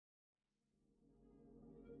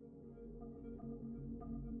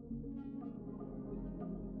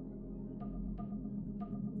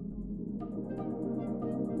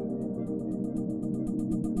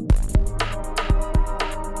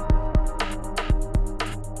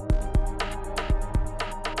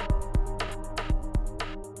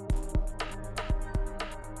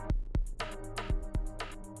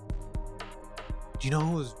Do you know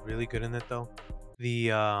who was really good in it though? The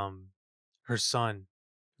her son,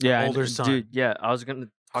 her Yeah, older son, dude. Yeah, I was gonna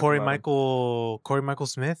talk about him. Corey Michael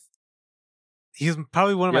Smith. He's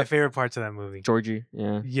probably one of my Yep. favorite parts of that movie. Georgie.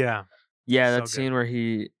 Yeah, Yeah, yeah. so That good. scene where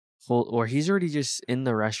he's already just in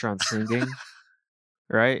the restaurant singing,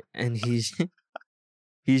 right? And he's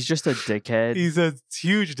he's just a dickhead. He's a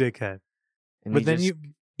huge dickhead. And But then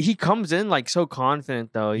he comes in like so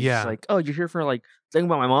confident though. He's just Yeah. like, "Oh, you're here for like thinking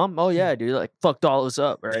about my mom? Oh yeah, dude. Like fucked all this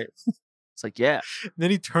up, right?" It's like, yeah, then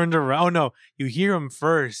he turned around. Oh no, you hear him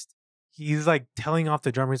first. He's like telling off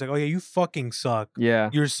the drummer. He's like, "Oh yeah, you fucking suck. yeah.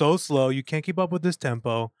 You're so slow. You can't keep up with this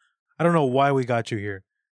tempo. I don't know why we got you here."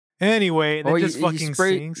 Anyway, then just fucking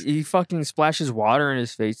sings. He fucking splashes water in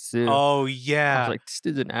his face too. Oh I yeah, was like, this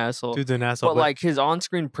dude's an asshole. dude's an asshole. But like his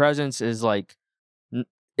on-screen presence is like,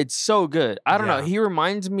 it's so good. I don't know. Yeah. He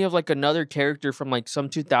reminds me of like another character from like some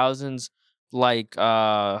 2000s like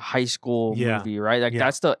high school Yeah. movie, right? Like Yeah.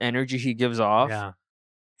 that's the energy he gives off. Yeah.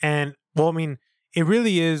 And well, I mean, it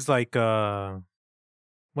really is like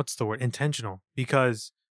what's the word? Intentional,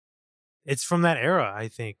 because it's from that era, I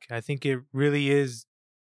think. I think it really is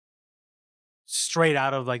straight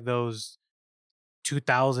out of like those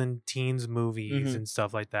 2000 teens movies Mhm. and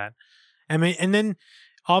stuff like that. I mean, and then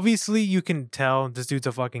obviously you can tell this dude's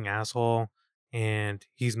a fucking asshole and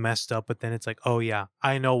he's messed up, but then it's like, oh yeah,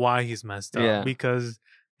 I know why he's messed up, Yeah. because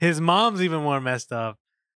his mom's even more messed up.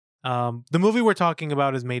 The movie we're talking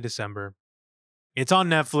about is May December. It's on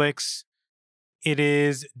Netflix. It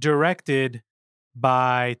is directed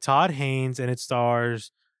by Todd Haynes and it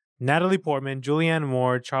stars Natalie Portman, Julianne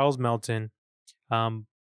Moore, Charles Melton.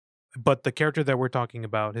 But the character that we're talking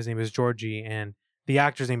about, his name is Georgie, and the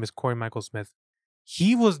actor's name is Corey Michael Smith.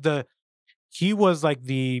 He was like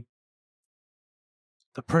the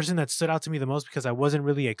person that stood out to me the most because I wasn't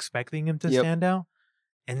really expecting him to Yep. stand out.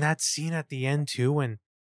 And that scene at the end too, and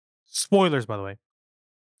spoilers by the way,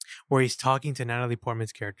 where he's talking to Natalie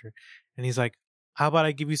Portman's character, and he's like, "How about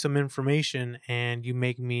I give you some information and you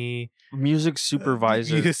make me Music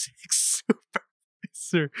supervisor. music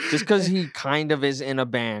supervisor?" Just because he kind of is in a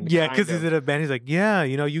band. Yeah, kind because he's of. in a band. He's like, "Yeah,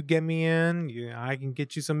 you get me in. I can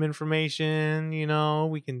get you some information.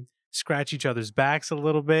 We can scratch each other's backs a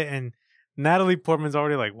little bit." And Natalie Portman's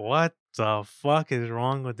already like, "What the fuck is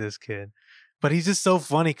wrong with this kid?" But he's just so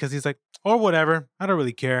funny because he's like, "Or whatever. I don't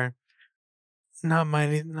really care. Not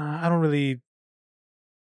my. Nah, I don't really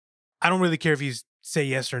care if you say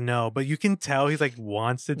yes or no." But you can tell he's like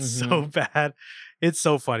wants it so bad. It's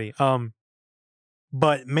so funny.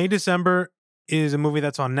 But May December is a movie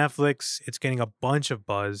that's on Netflix. It's getting a bunch of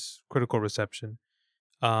buzz, critical reception.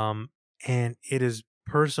 And it is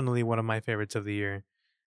personally one of my favorites of the year.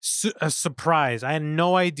 A surprise. I had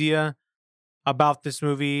no idea about this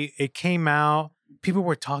movie. It came out. People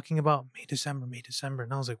were talking about May, December.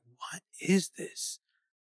 And I was like, what is this?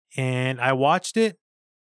 And I watched it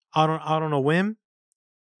out on a whim.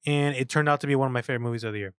 And it turned out to be one of my favorite movies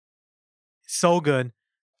of the year. So good.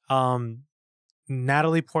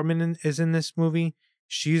 Natalie Portman is in this movie.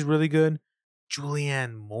 She's really good.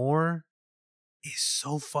 Julianne Moore is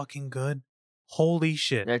so fucking good. Holy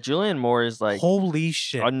shit. Yeah, Julianne Moore is like holy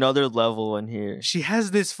shit. Another level in here. She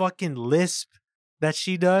has this fucking lisp that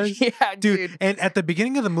she does. Yeah, dude. And at the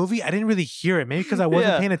beginning of the movie, I didn't really hear it. Maybe because I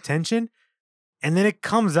wasn't paying attention. And then it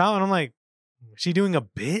comes out and I'm like, is she doing a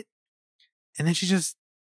bit? And then she just,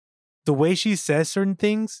 the way she says certain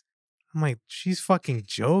things, I'm like, she's fucking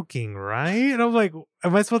joking, right? And I'm like,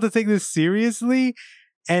 am I supposed to take this seriously?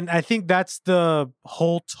 And I think that's the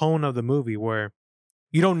whole tone of the movie, where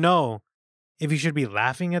you don't know if you should be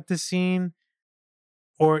laughing at this scene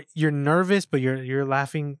or you're nervous, but you're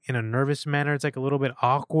laughing in a nervous manner. It's like a little bit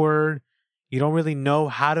awkward. You don't really know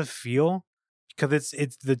how to feel because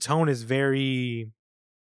it's the tone is very,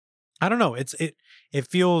 I don't know. It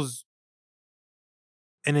feels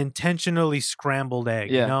an intentionally scrambled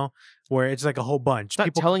egg, where it's like a whole bunch. It's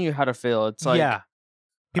not telling you how to feel. It's like, yeah.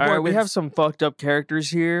 All right, we have some fucked up characters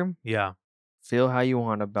here. Yeah. Feel how you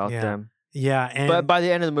want about them. Yeah. And but by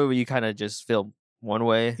the end of the movie, you kind of just feel one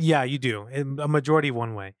way. Yeah, you do. A majority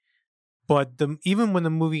one way. But even when the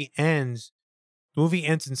movie ends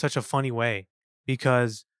in such a funny way,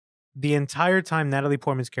 because the entire time Natalie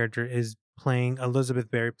Portman's character is playing Elizabeth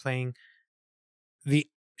Berry,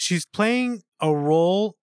 she's playing a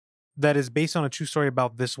role that is based on a true story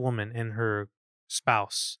about this woman and her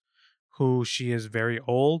spouse, who she is very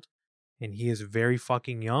old and he is very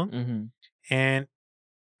fucking young. Mm-hmm. And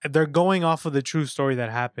they're going off of the true story that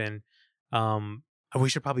happened. We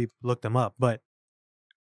should probably look them up, but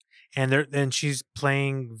and she's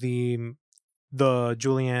playing the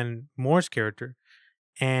Julianne Moore's character,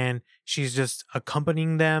 and she's just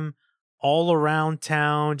accompanying them all around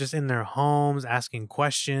town, just in their homes, asking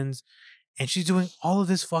questions. And she's doing all of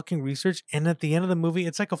this fucking research. And at the end of the movie,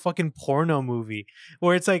 it's like a fucking porno movie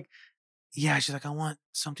where it's like, yeah, she's like, I want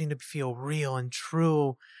something to feel real and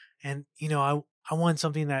true. And, you know, I want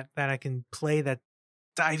something that I can play that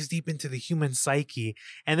dives deep into the human psyche.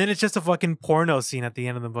 And then it's just a fucking porno scene at the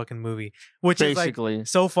end of the fucking movie, which Basically. is like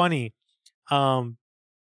so funny.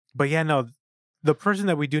 But yeah, no, the person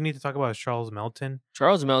that we do need to talk about is Charles Melton.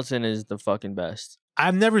 Charles Melton is the fucking best.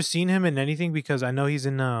 I've never seen him in anything because I know he's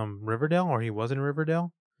in Riverdale, or he was in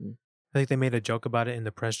Riverdale. I think they made a joke about it in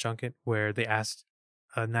the press junket where they asked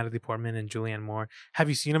Natalie Portman and Julianne Moore, "Have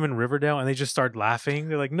you seen him in Riverdale?" And they just start laughing.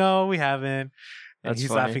 They're like, "No, we haven't." And he's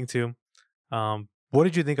funny. laughing too. What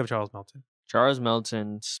did you think of Charles Melton? Charles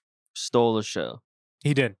Melton stole the show.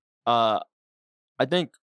 He did. I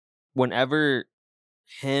think whenever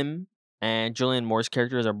him and Julianne Moore's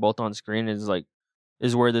characters are both on screen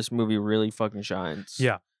is where this movie really fucking shines.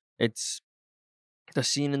 Yeah. It's the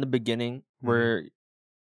scene in the beginning where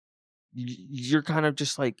you're kind of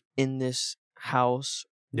just like in this house,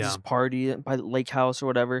 this party by the lake house or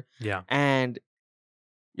whatever. Yeah. And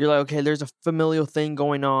you're like, okay, there's a familial thing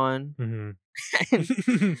going on. And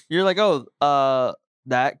you're like, oh,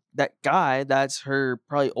 that guy, that's her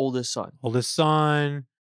probably oldest son. Oldest son.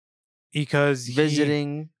 Because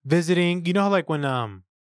visiting. You know how like when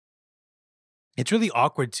it's really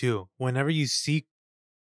awkward too. Whenever you see,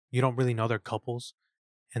 you don't really know they're couples,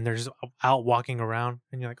 and they're just out walking around,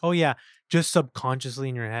 and you're like, oh yeah, just subconsciously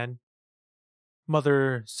in your head,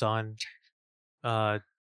 mother, son, dad,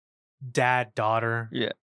 daughter.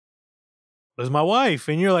 Yeah. There's my wife,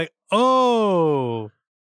 and you're like, oh,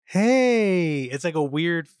 hey, it's like a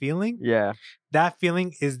weird feeling. Yeah. That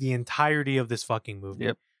feeling is the entirety of this fucking movie.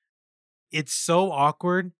 Yep. It's so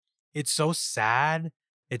awkward. It's so sad.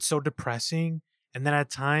 It's so depressing. And then at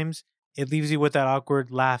times, it leaves you with that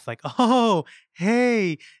awkward laugh like, oh,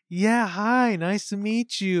 hey, yeah, hi, nice to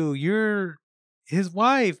meet you. You're his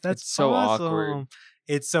wife. That's it's so awesome. Awkward.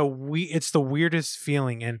 It's the weirdest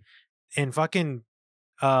feeling. And fucking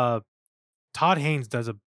Todd Haynes does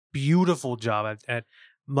a beautiful job at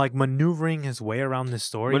like maneuvering his way around this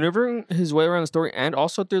story. Maneuvering his way around the story, and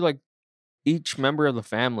also through like each member of the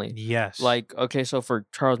family. Yes. Like, okay, so for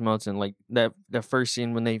Charles Melton, like that first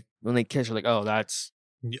scene when they kiss, you're like, oh, that's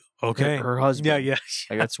okay. Her husband. Yeah.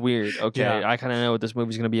 Like that's weird. Okay, Yeah. I kind of know what this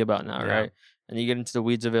movie's gonna be about now, Yeah. right? And you get into the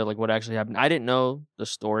weeds of it, like what actually happened. I didn't know the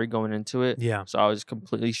story going into it. Yeah. So I was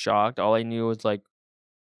completely shocked. All I knew was like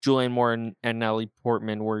Julianne Moore and Natalie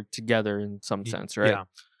Portman were together in some sense, right?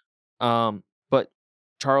 Yeah. But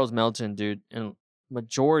Charles Melton, dude, in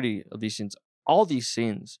majority of these scenes, all these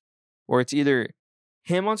scenes where it's either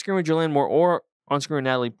him on screen with Julianne Moore or on screen with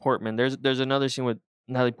Natalie Portman. There's another scene with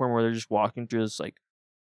Natalie Portman where they're just walking through this like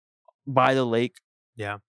by the lake.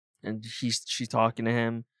 Yeah. And she's talking to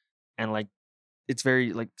him, and like it's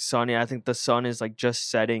very like sunny. I think the sun is like just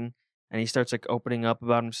setting, and he starts like opening up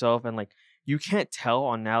about himself, and like you can't tell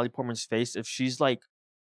on Natalie Portman's face if she's like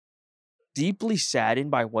deeply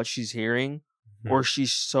saddened by what she's hearing, or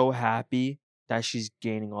she's so happy that she's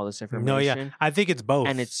gaining all this information. No, yeah. I think it's both.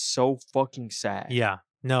 And it's so fucking sad. Yeah.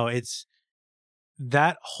 No, it's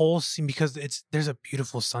that whole scene because there's a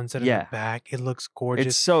beautiful sunset in the back. It looks gorgeous.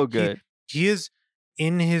 It's so good. He is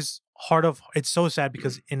in his heart of, it's so sad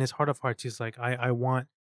because in his heart of hearts, he's like, I want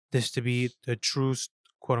this to be the true,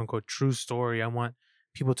 quote unquote, true story. I want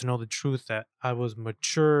people to know the truth that I was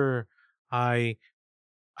mature.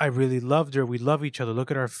 I really loved her. We love each other. Look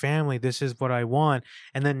at our family. This is what I want.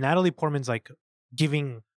 And then Natalie Portman's like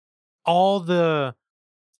giving all the,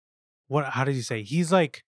 how did he say? He's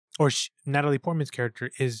like, Natalie Portman's character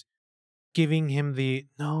is giving him the,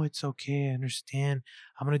 no, it's okay. I understand.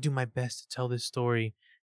 I'm going to do my best to tell this story.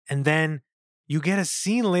 And then you get a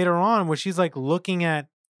scene later on where she's like looking at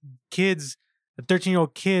kids, the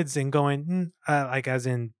 13-year-old kids, and going, like as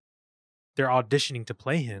in they're auditioning to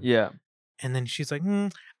play him. Yeah. And then she's like,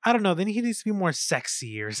 I don't know. Then he needs to be more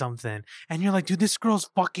sexy or something. And you're like, dude, this girl's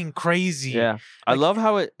fucking crazy. Yeah. Like, I love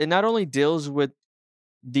how it not only deals with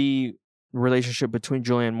the relationship between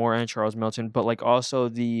Julianne Moore and Charles Melton, but like also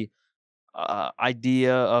the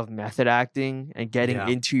idea of method acting and getting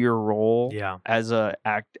into your role as a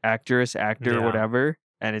actor, whatever.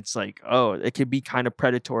 And it's like, oh, it could be kind of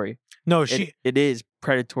predatory. No, it is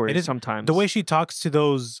predatory it is, sometimes. The way she talks to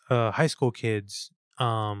those high school kids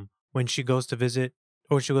when she goes to visit,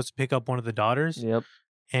 or she goes to pick up one of the daughters. Yep.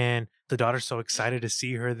 And the daughter's so excited to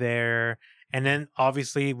see her there. And then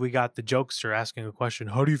obviously we got the jokester asking a question.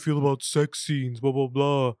 How do you feel about sex scenes? Blah, blah,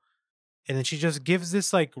 blah. And then she just gives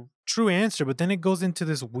this like true answer, but then it goes into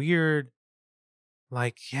this weird,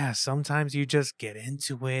 like, yeah, sometimes you just get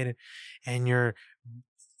into it and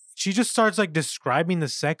she just starts like describing the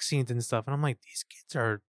sex scenes and stuff. And I'm like, these kids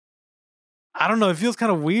are, I don't know, it feels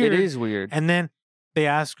kind of weird. It is weird. And then they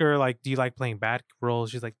ask her, like, do you like playing bad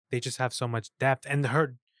roles? She's like, they just have so much depth. And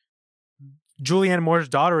Julianne Moore's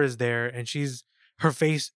daughter is there, and her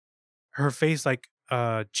face like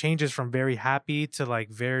changes from very happy to like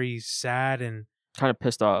very sad and kind of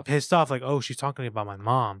pissed off. Like, oh, she's talking about my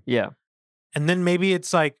mom. Yeah. And then maybe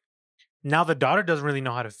it's like now the daughter doesn't really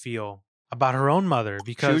know how to feel about her own mother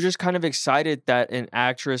because she was just kind of excited that an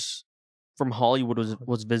actress from Hollywood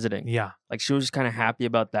was visiting. Yeah. Like she was just kind of happy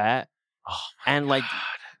about that. Oh and my like God.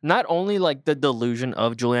 Not only like the delusion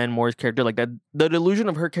of Julianne Moore's character, like that the delusion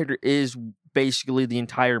of her character is basically the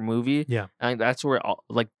entire movie. Yeah. And that's where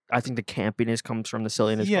like I think the campiness comes from, the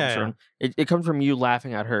silliness comes from. It comes from you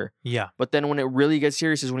laughing at her. Yeah. But then when it really gets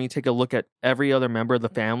serious is when you take a look at every other member of the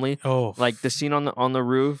family. Oh. Like the scene on the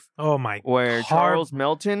roof. Oh my. Where Charles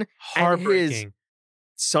Melton and his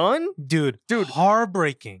son? Dude.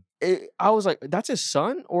 Heartbreaking. I was like, that's his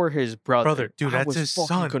son or his brother? Dude, that's his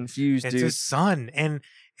son. Confused, it's dude. It's his son. And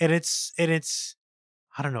it's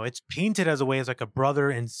I don't know, it's painted as a way as like a brother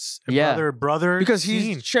and brother because scene.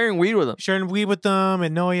 He's sharing weed with them.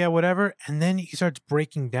 And whatever. And then he starts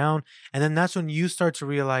breaking down. And then that's when you start to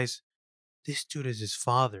realize this dude is his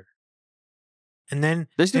father. And then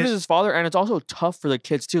this dude is his father, and it's also tough for the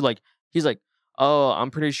kids too. Like he's like, oh,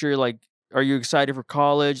 I'm pretty sure like, are you excited for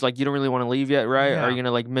college? Like you don't really want to leave yet, right? Yeah. Are you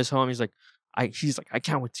gonna like miss home? He's like, I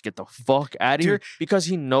can't wait to get the fuck out of here because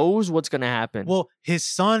he knows what's gonna happen. Well, his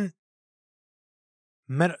son,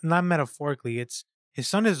 not metaphorically, his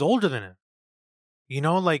son is older than him. You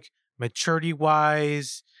know, like maturity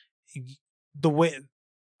wise, the way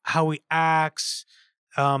how he acts.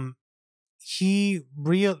 I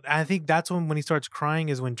think that's when he starts crying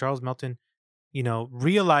is when Charles Melton,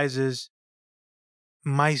 realizes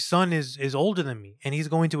my son is older than me and he's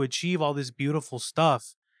going to achieve all this beautiful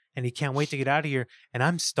stuff and he can't wait to get out of here and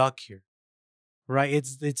I'm stuck here. Right?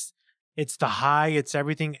 It's the high, it's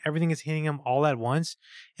everything is hitting him all at once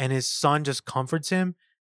and his son just comforts him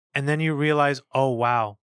and then you realize, oh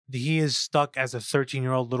wow, he is stuck as a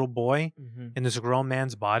 13-year-old little boy in this grown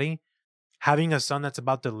man's body. Having a son that's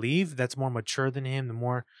about to leave, that's more mature than him, the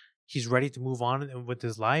more he's ready to move on with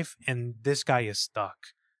his life and this guy is stuck,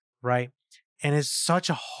 right? And it's such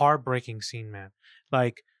a heartbreaking scene, man.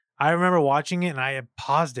 Like, I remember watching it and I had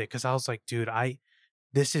paused it because I was like, dude,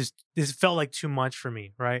 this felt like too much for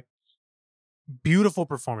me, right? Beautiful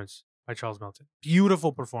performance by Charles Melton.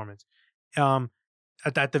 Beautiful performance.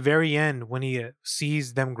 At the very end, when he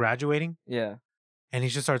sees them graduating, yeah, and he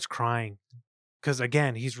just starts crying because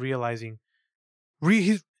again, he's realizing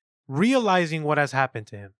what has happened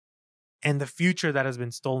to him and the future that has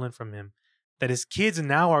been stolen from him, that his kids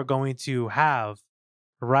now are going to have,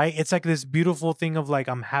 right? It's like this beautiful thing of like,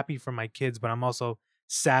 I'm happy for my kids, but I'm also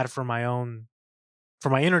sad for my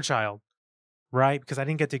inner child, right? Because I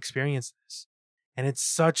didn't get to experience this. And it's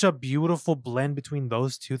such a beautiful blend between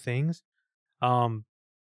those two things. Yeah,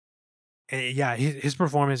 his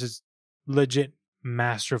performance is legit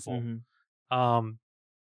masterful.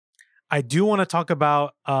 I do want to talk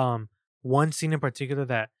about one scene in particular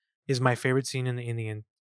that is my favorite scene in the end,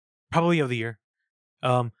 probably of the year.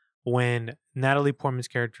 When Natalie Portman's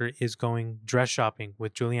character is going dress shopping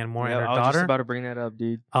with Julianne Moore and her daughter. I was just about to bring that up,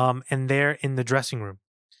 dude. And they're in the dressing room.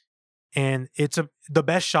 And it's the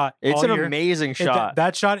best shot. It's an amazing shot.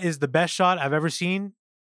 That shot is the best shot I've ever seen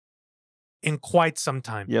in quite some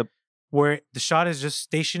time. Yep. Where the shot is just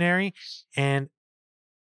stationary and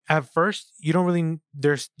at first you don't know.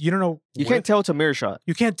 You can't tell it's a mirror shot.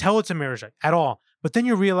 You can't tell it's a mirror shot at all. But then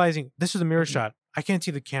you're realizing this is a mirror shot. I can't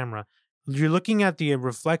see the camera. You're looking at the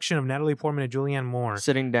reflection of Natalie Portman and Julianne Moore.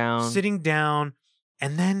 Sitting down.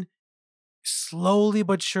 And then slowly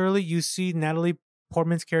but surely you see Natalie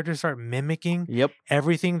Portman's character start mimicking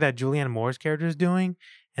everything that Julianne Moore's character is doing.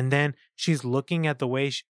 And then she's looking at the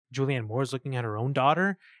way Julianne Moore's looking at her own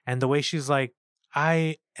daughter. And the way she's like,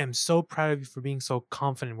 I am so proud of you for being so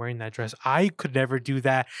confident wearing that dress. I could never do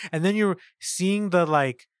that. And then you're seeing the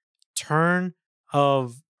like turn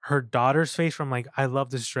of her daughter's face from like, I love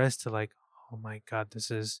this dress to like, oh my God,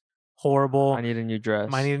 this is horrible. I need a new dress.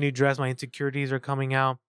 My insecurities are coming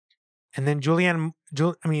out. And then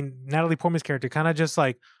Natalie Portman's character kind of just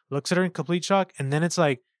like looks at her in complete shock. And then it's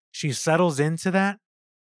like she settles into that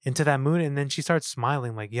mood. And then she starts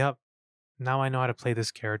smiling like, yep, now I know how to play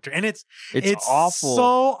this character. And it's awful.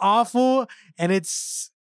 So awful. And it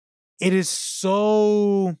is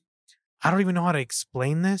so, I don't even know how to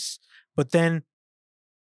explain this, But then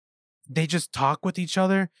they just talk with each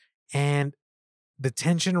other and the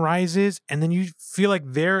tension rises, and then you feel like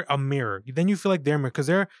they're a mirror. Then you feel like they're a mirror because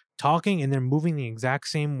they're talking and they're moving the exact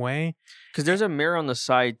same way. Because there's a mirror on the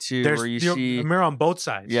side too, There's where you a see mirror on both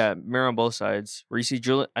sides. Yeah, mirror on both sides. Where you see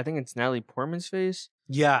Julian, I think it's Natalie Portman's face.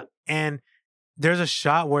 Yeah, and there's a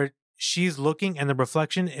shot where she's looking, and the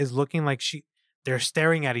reflection is looking like they're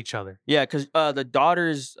staring at each other. Yeah, because the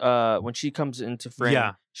daughter's when she comes into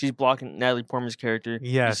frame, she's blocking Natalie Portman's character.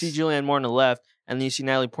 Yes. You see Julianne Moore on the left, and then you see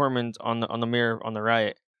Natalie Portman on the mirror on the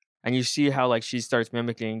right, and you see how like she starts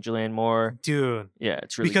mimicking Julianne Moore. Dude, yeah,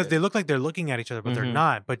 it's really because good. they look like they're looking at each other, but they're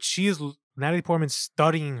not. But Natalie Portman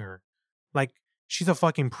studying her, like she's a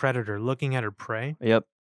fucking predator looking at her prey. Yep.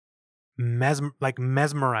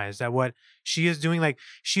 Mesmerized at what she is doing. Like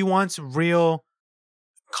she wants real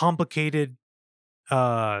complicated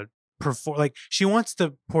like she wants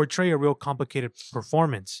to portray a real complicated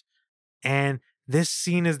performance, and this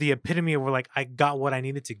scene is the epitome of where like I got what I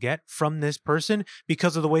needed to get from this person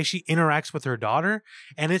because of the way she interacts with her daughter.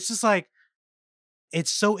 And it's just like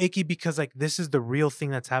it's so icky because like this is the real thing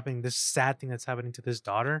that's happening, this sad thing that's happening to this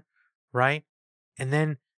daughter, right? And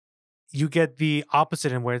then you get the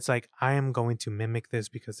opposite end where it's like, I am going to mimic this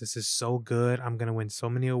because this is so good. I'm going to win so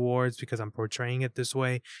many awards because I'm portraying it this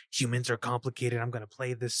way. Humans are complicated. I'm going to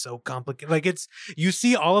play this so complicated. Like you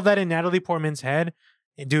see all of that in Natalie Portman's head.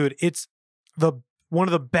 And dude, it's one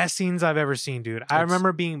of the best scenes I've ever seen, dude. I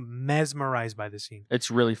remember being mesmerized by the scene.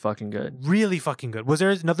 It's really fucking good. Really fucking good. Was there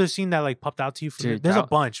another scene that like popped out to you? Dude, there's a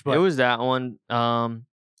bunch, but it was that one.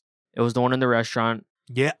 It was the one in the restaurant.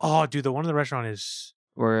 Yeah. Oh, dude, the one in the restaurant is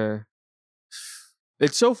where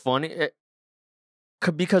it's so funny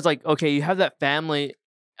because like, okay, you have that family,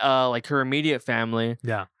 like her immediate family.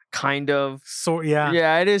 Yeah. Kind of. So yeah.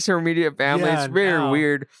 Yeah, it is her immediate family. Yeah, it's very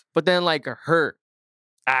weird. But then like her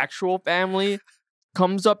actual family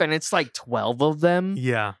comes up and it's like 12 of them.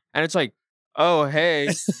 Yeah. And it's like, oh, hey.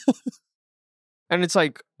 And it's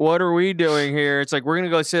like, what are we doing here? It's like, we're going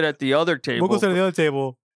to go sit at the other table. We'll go sit at the other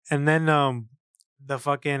table. And then the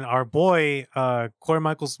fucking, our boy, Corey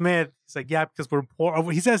Michael Smith, he's like, yeah, because we're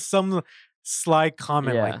poor. He says some sly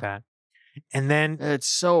comment like that. And then it's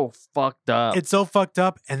so fucked up. It's so fucked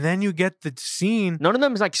up. And then you get the scene. None of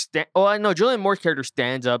them is like, oh, I know. Julianne Moore's character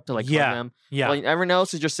stands up to like hug them. Yeah. Like everyone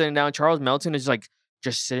else is just sitting down. Charles Melton is like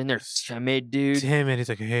just sitting there timid, dude. Timid. He's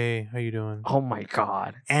like, hey, how you doing? Oh my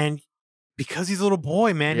God. And because he's a little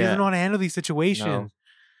boy, man, he doesn't know how to handle these situations. No.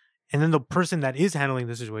 And then the person that is handling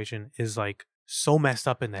the situation is like so messed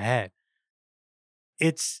up in the head.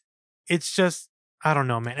 It's just, I don't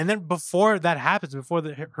know, man. And then before that happens, before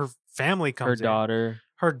her family comes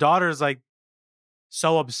her daughter's like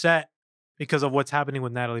so upset because of what's happening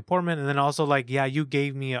with Natalie Portman. And then also like, yeah, you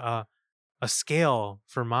gave me a scale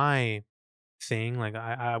for my thing. Like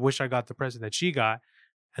I wish I got the present that she got.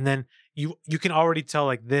 And then you can already tell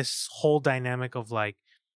like this whole dynamic of like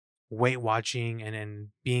weight watching and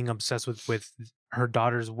being obsessed with her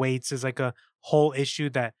daughter's weights is like a whole issue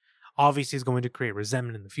that obviously is going to create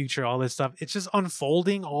resentment in the future, all this stuff. It's just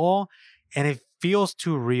unfolding all, and it feels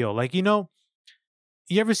too real. Like, you know,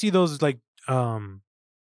 you ever see those like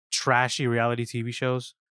trashy reality TV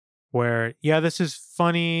shows where, yeah, this is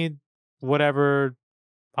funny, whatever,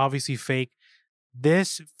 obviously fake.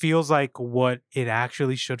 This feels like what it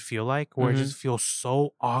actually should feel like, where it just feels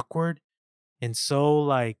so awkward and so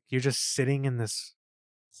like you're just sitting in this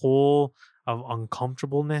hole of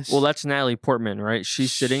uncomfortableness. Well, that's Natalie Portman, right?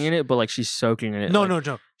 She's sitting in it, but like she's soaking in it. No,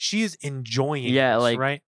 no. She is enjoying it. Yeah, like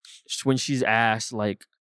right? When she's asked, like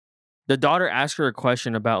the daughter asks her a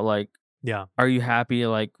question about like, yeah, are you happy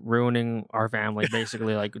like ruining our family?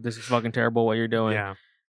 Basically, like this is fucking terrible what you're doing. Yeah.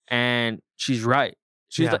 And she's right.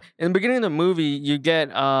 She's like, in the beginning of the movie, you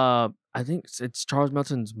get I think it's Charles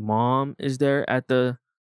Melton's mom is there at the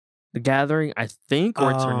gathering, I think,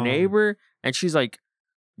 or it's her neighbor, and she's like,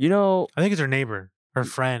 you know, I think it's her neighbor, her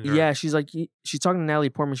friend. Yeah, she's like, she's talking to Natalie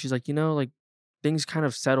Portman. She's like, you know, like things kind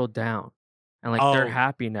of settled down, and like they're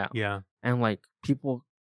happy now. Yeah, and like people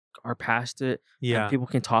are past it. Yeah, and people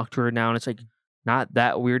can talk to her now, and it's like not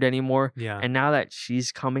that weird anymore. Yeah, and now that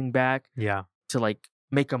she's coming back, to like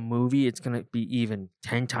make a movie, it's gonna be even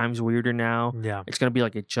 10 times weirder now. Yeah, it's gonna be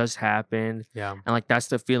like it just happened. Yeah, and like that's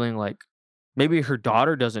the feeling. Like maybe her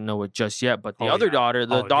daughter doesn't know it just yet, but the other daughter,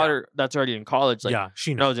 daughter that's already in college, like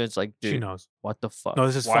she knows. It's like, dude, she knows. What the fuck? No,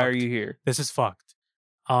 this is why fucked. are you here? This is fucked.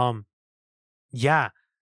 Yeah,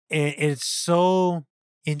 it's so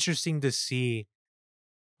interesting to see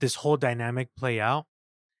this whole dynamic play out,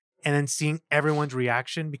 and then seeing everyone's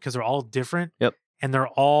reaction because they're all different. Yep, and they're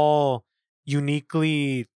all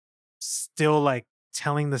uniquely still like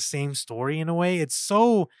telling the same story in a way. It's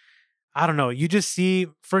so, I don't know. You just see,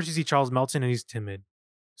 first you see Charles Melton and he's timid.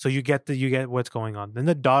 So you get what's going on. Then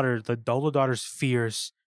the older daughter's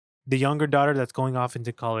fierce. The younger daughter that's going off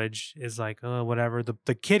into college is like, oh, whatever.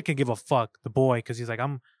 The kid can give a fuck, the boy, because he's like,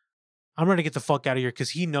 I'm ready to get the fuck out of here,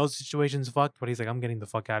 because he knows the situation's fucked, but he's like, I'm getting the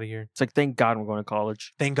fuck out of here. It's like, thank God I'm going to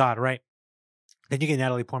college. Thank God, right? Then you get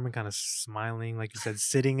Natalie Portman kind of smiling, like you said,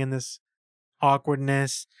 sitting in this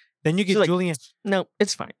awkwardness. Then you get Julianne. No,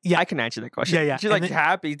 it's fine. Yeah, I can answer that question. Yeah. She's like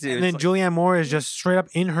happy to. And then Julianne Moore is just straight up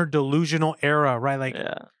in her delusional era, right? Like,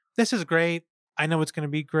 this is great. I know it's going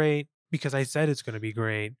to be great because I said it's going to be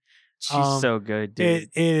great. She's so good, dude. It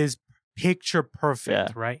is picture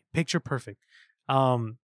perfect, right? Picture perfect.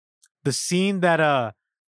 The scene that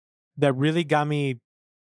really got me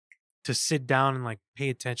to sit down and like pay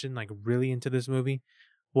attention, like really into this movie,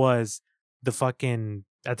 was the fucking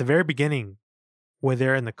at the very beginning where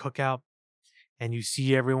they're in the cookout and you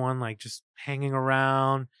see everyone like just hanging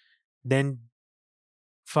around. Then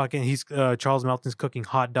fucking Charles Melton's cooking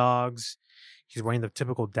hot dogs. He's wearing the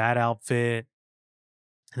typical dad outfit.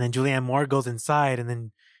 And then Julianne Moore goes inside and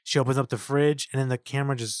then she opens up the fridge and then the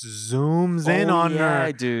camera just zooms in on her.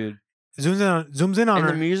 Yeah, dude. Zooms in on and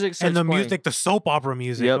her. The music and the music, the soap opera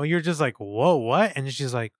music. Yep. You're just like, whoa, what? And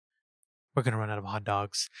she's like, we're going to run out of hot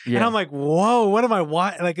dogs. Yeah. And I'm like, whoa, what am I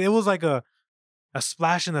watching? Like, it was like a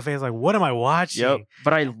splash in the face. Like, what am I watching? Yep.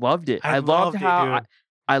 But I loved it. I loved how...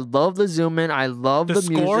 I love the zoom in. I love the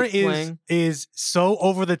score music playing. is so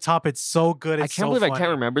over the top. It's so good. It's I can't believe funny. I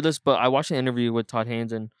can't remember this, but I watched an interview with Todd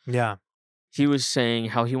Haynes and he was saying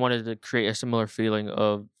how he wanted to create a similar feeling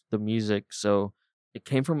of the music. So it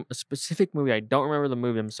came from a specific movie. I don't remember the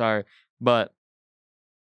movie. I'm sorry, but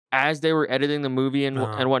as they were editing the movie and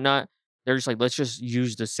whatnot, they're just like, let's just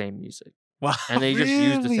use the same music. Wow, and they just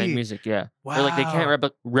used the same music. Yeah, wow. They're like they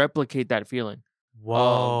can't replicate that feeling.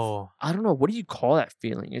 Whoa. I don't know. What do you call that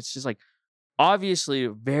feeling? It's just like obviously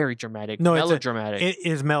very dramatic. No, melodramatic. It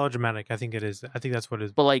is melodramatic. I think it is. I think that's what it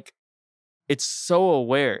is. But like it's so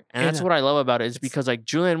aware. And that's what I love about it is because like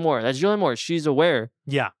Julianne Moore. She's aware.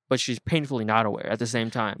 Yeah. But she's painfully not aware at the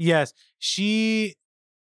same time. Yes. She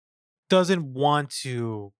doesn't want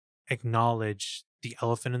to acknowledge the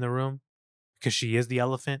elephant in the room because she is the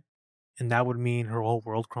elephant. And that would mean her whole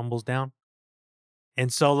world crumbles down.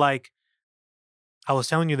 And so like I was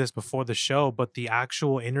telling you this before the show, but the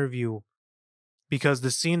actual interview, because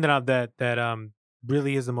the scene that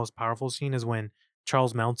really is the most powerful scene is when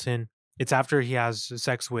Charles Melton, it's after he has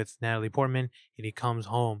sex with Natalie Portman and he comes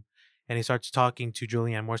home and he starts talking to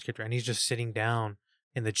Julianne Moore's character and he's just sitting down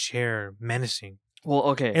in the chair, menacing. Well,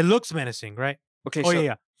 okay. It looks menacing, right? Okay.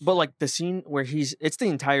 Yeah. But like the scene where it's the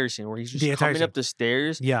entire scene where he's just coming up the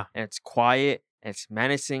stairs. Yeah. And it's quiet and it's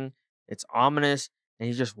menacing. It's ominous. And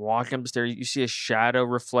he's just walking up the stairs. You see a shadow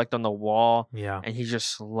reflect on the wall. Yeah. And he's just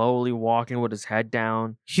slowly walking with his head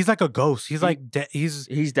down. He's like a ghost. He's like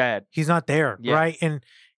he's dead. He's not there, right? And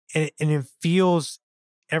it feels,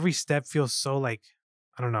 every step feels so like,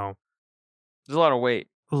 I don't know. There's a lot of weight.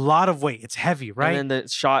 A lot of weight. It's heavy, right? And then the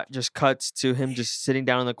shot just cuts to him just sitting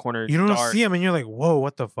down in the corner. You don't see him and you're like, whoa,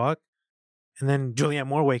 what the fuck? And then Julianne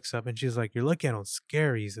Moore wakes up and she's like, you're lucky I don't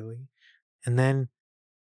scare easily. And then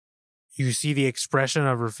you see the expression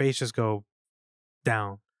of her face just go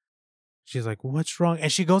down. She's like, what's wrong?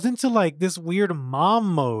 And she goes into like this weird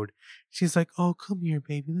mom mode. She's like, oh, come here,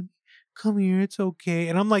 baby. Come here. It's okay.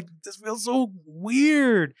 And I'm like, this feels so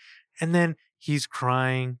weird. And then he's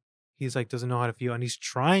crying. He's like, doesn't know how to feel. And he's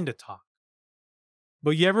trying to talk.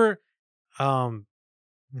 But you ever, when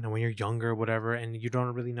you're younger or whatever, and you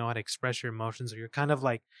don't really know how to express your emotions, or you're kind of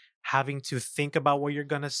like having to think about what you're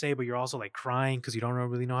going to say, but you're also like crying because you don't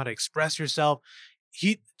really know how to express yourself.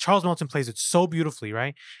 Charles Melton plays it so beautifully,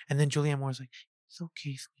 right? And then Julianne Moore's like, it's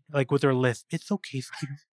okay, like with her lisp, it's okay,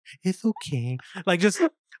 it's okay. Like just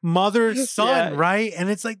mother, son, right? And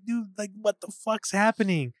it's like, dude, like what the fuck's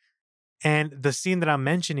happening? And the scene that I'm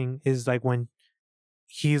mentioning is like when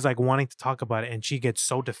he's like wanting to talk about it and she gets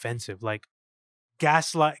so defensive, like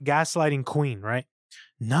gaslighting queen, right?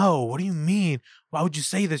 No, what do you mean? Why would you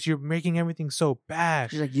say this? You're making everything so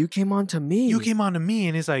bad. She's like, you came on to me. You came on to me.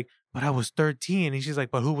 And he's like, but I was 13. And she's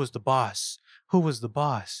like, but who was the boss? Who was the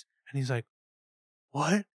boss? And he's like,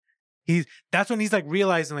 what? That's when he's like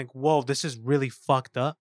realizing like, whoa, this is really fucked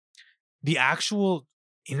up. The actual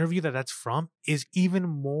interview that's from is even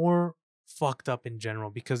more fucked up in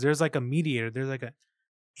general because there's like a mediator. There's like a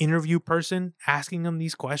interview person asking him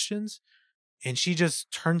these questions. And she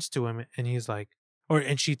just turns to him and he's like,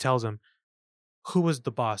 and she tells him, who was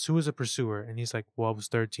the boss? Who was the pursuer? And he's like, well, I was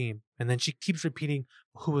 13. And then she keeps repeating,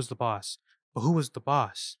 who was the boss? But who was the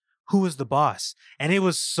boss? who was the boss? And it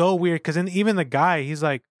was so weird because even the guy, he's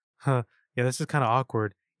like, huh, yeah, this is kind of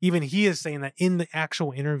awkward. Even he is saying that in the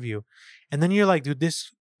actual interview. And then you're like, dude,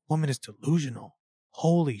 this woman is delusional.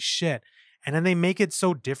 Holy shit. And then they make it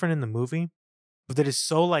so different in the movie, but that is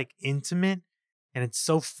so like intimate and it's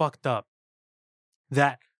so fucked up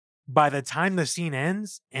that by the time the scene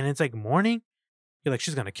ends and it's like morning, you're like,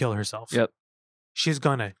 she's going to kill herself. Yep. She's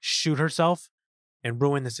going to shoot herself and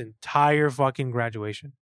ruin this entire fucking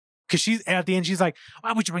graduation. Because she's at the end, she's like,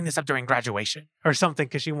 why would you bring this up during graduation or something?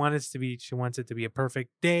 Because she wants it to be a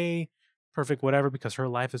perfect day, perfect whatever, because her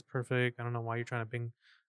life is perfect. I don't know why you're trying to bring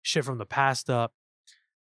shit from the past up.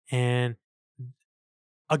 And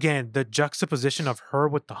again, the juxtaposition of her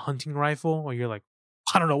with the hunting rifle, where you're like,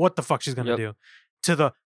 I don't know what the fuck she's gonna do, to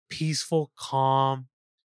the peaceful, calm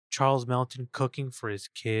Charles Melton cooking for his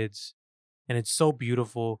kids. And it's so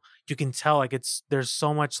beautiful. You can tell like there's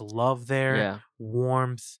so much love there,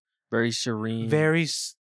 warmth. Very serene.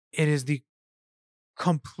 It is the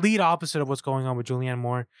complete opposite of what's going on with Julianne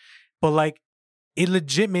Moore. But like, it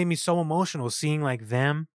legit made me so emotional seeing like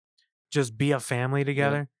them just be a family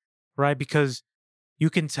together, right? Because you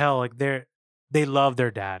can tell like they love their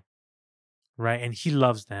dad, right? And he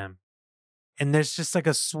loves them. And there's just like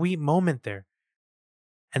a sweet moment there.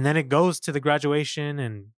 And then it goes to the graduation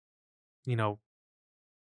and, you know,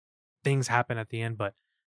 things happen at the end. But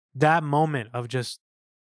that moment of just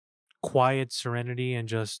quiet serenity and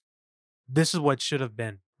just, this is what should have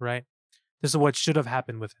been, right? This is what should have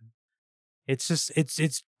happened with him. It's just,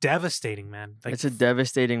 it's devastating, man. Like, it's a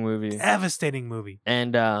devastating movie. Devastating movie.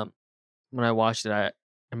 And when I watched it,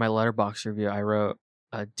 in my Letterboxd review, I wrote,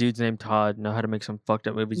 dudes named Todd know how to make some fucked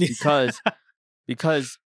up movies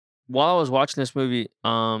because while I was watching this movie,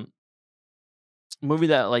 movie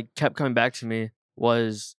that like kept coming back to me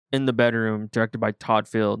was In the Bedroom, directed by Todd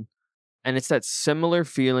Field. And it's that similar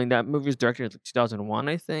feeling. That movie was directed in like 2001,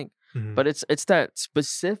 I think. Mm-hmm. But it's that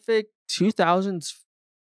specific 2000s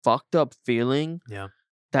fucked up feeling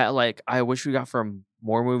that like I wish we got from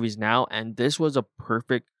more movies now. And this was a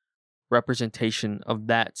perfect representation of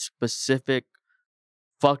that specific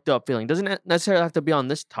fucked up feeling. Doesn't necessarily have to be on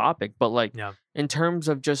this topic, but like in terms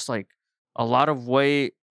of just like a lot of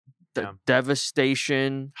weight, the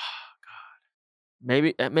devastation. Oh,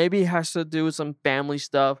 God. Maybe it has to do with some family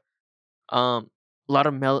stuff. A lot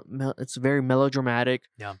of it's very melodramatic.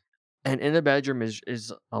 Yeah. And In the Bedroom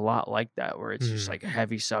is a lot like that, where it's just like a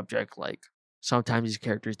heavy subject. Like sometimes these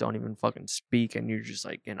characters don't even fucking speak, and you're just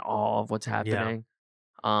like in awe of what's happening.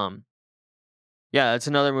 Yeah, it's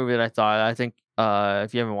another movie that I think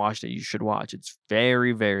if you haven't watched it, you should watch. It's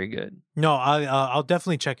very, very good. No, I'll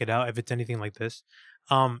definitely check it out if it's anything like this.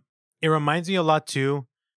 It reminds me a lot too.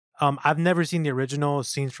 I've never seen the original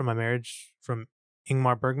Scenes from My Marriage from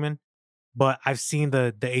Ingmar Bergman, but I've seen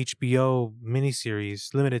the HBO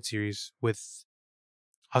miniseries, limited series with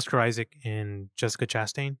Oscar Isaac and Jessica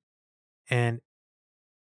Chastain. And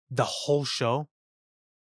the whole show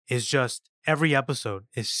is just, every episode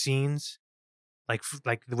is scenes like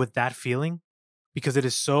with that feeling, because it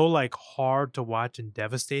is so like hard to watch and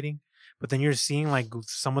devastating. But then you're seeing like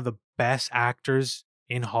some of the best actors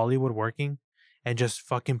in Hollywood working and just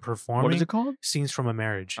fucking performing. What is it called? Scenes from a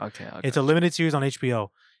Marriage. Okay. It's a limited series on HBO.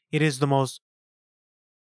 It is the most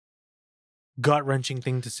gut-wrenching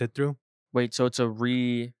thing to sit through. Wait, so it's a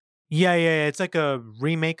Yeah. It's like a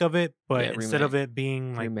remake of it, but instead of it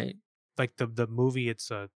being like the movie,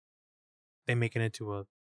 it's they make it into a,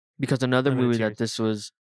 because another movie series that this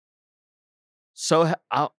was so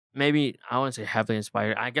maybe I wouldn't say heavily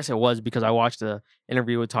inspired. I guess it was, because I watched the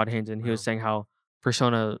interview with Todd Haynes and he was saying how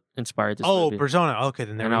Persona inspired this movie. Persona. Okay,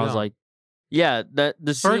 then there we go. And I was like, yeah, the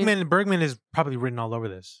Bergman is probably written all over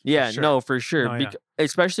this. Yeah, for sure. No, for sure. No,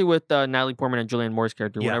 especially with Natalie Portman and Julianne Moore's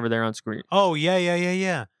character whenever they're on screen. Oh,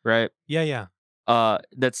 yeah. Right? Yeah.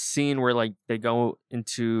 That scene where like they go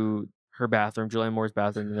into her bathroom, Julianne Moore's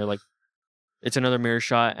bathroom, and they're like, it's another mirror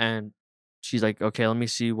shot, and she's like, okay, let me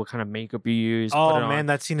see what kind of makeup you use. Oh, man,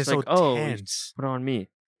 that scene is so tense. Put it on me.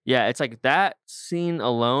 Yeah, it's like that scene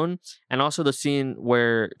alone, and also the scene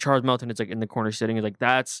where Charles Melton is like in the corner sitting, is like,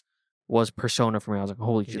 was Persona for me. I was like,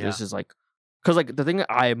 holy shit, this is like, because like the thing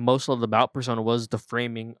that I most loved about Persona was the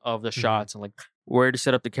framing of the shots and like where to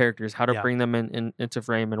set up the characters, how to bring them into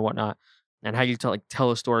frame and whatnot, and how you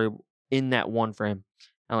tell a story in that one frame.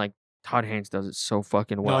 And like Todd Haynes does it so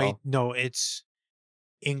fucking well. No, it's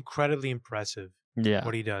incredibly impressive. Yeah,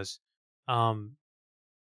 what he does.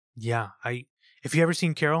 If you ever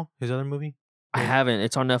seen Carol, his other movie? I haven't.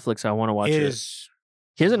 It's on Netflix. I want to watch it.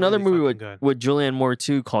 He has another movie with Julianne Moore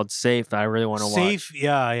too called Safe that I really want to watch. Safe,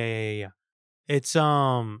 yeah. It's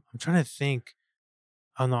I'm trying to think.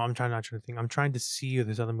 Oh no, not trying to think. I'm trying to see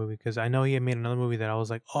this other movie because I know he had made another movie that I was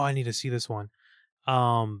like, oh, I need to see this one.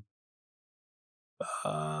 Um,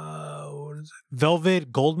 what is it?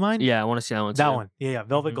 Velvet Goldmine. Yeah, I want to see that one too. That one. Yeah,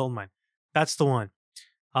 Velvet Goldmine. That's the one.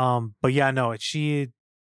 But yeah, no, he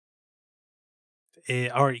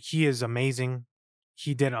is amazing.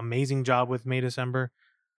 He did an amazing job with May December.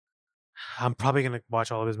 I'm probably gonna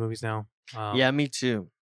watch all of his movies now. Yeah, me too.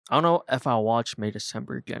 I don't know if I'll watch May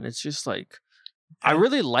December again. It's just like I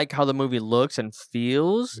really like how the movie looks and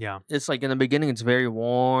feels. Yeah, it's like in the beginning, it's very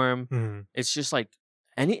warm. Mhm. It's just like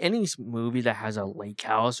any movie that has a lake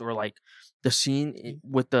house or like the scene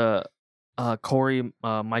with the Corey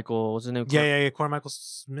Michael, what's his name? Yeah. Corey Michael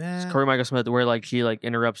Smith. Corey Michael Smith, where like he like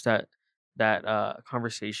interrupts that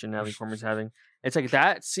conversation Natalie Portman's having. It's like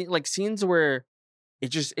that scene, like scenes where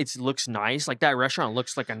it looks nice. Like that restaurant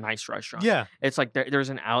looks like a nice restaurant. Yeah, it's like there's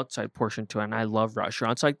an outside portion to it, and I love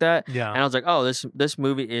restaurants like that. yeah, and I was like, oh, this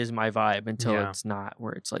movie is my vibe until Yeah. it's not,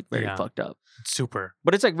 where it's like very Yeah. fucked up. super.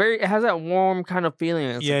 But it's like it has that warm kind of feeling.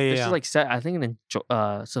 It's Yeah, like, yeah, This yeah. is like set, I think, in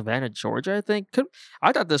Savannah, Georgia. I think.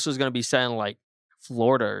 I thought this was gonna be set in like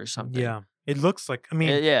Florida or something. Yeah, it looks like. I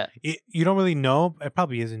mean, yeah. you don't really know. It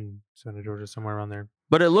probably is in Savannah, Georgia, somewhere around there.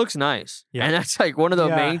 But it looks nice. Yeah. And that's like one of the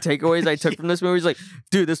Yeah. main takeaways I took from this movie. Is like,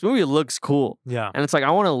 dude, this movie looks cool. Yeah, And it's like,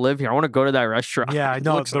 I want to live here. I want to go to that restaurant. yeah. I It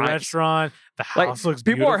know looks the nice. restaurant, the Like, house looks.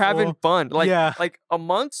 People are having beautiful. fun. Like, Yeah. like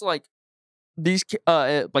amongst like these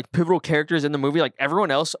like pivotal characters in the movie, like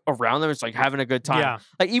everyone else around them is like having a good time. Yeah.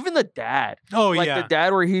 Like even the dad. Oh Like yeah. the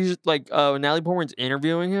dad where he's like Natalie Portman's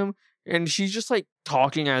interviewing him and she's just like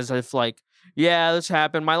talking as if like, yeah, this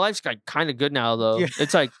happened. My life's like kind of good now though. Yeah.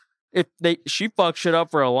 It's like she fucked shit up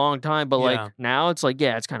for a long time, but Yeah. like now it's like,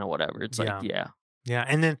 yeah, it's kind of whatever. It's like, yeah, Yeah,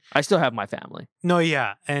 and then I still have my family. no,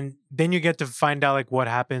 yeah, and then you get to find out like what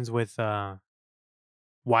happens with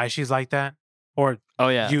why she's like that, or Oh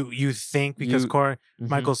yeah. you think because You- Corey Mhm.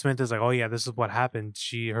 Michael Smith is like, oh yeah, this is what happened.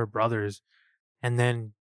 Her brothers, and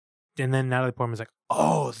then Natalie Portman's like,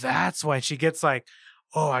 oh, that's why she gets like,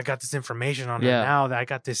 oh, I got this information on her Yeah. now that I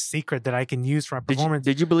got this secret that I can use for my performance.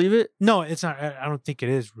 Did you believe it? No, it's not. I don't think it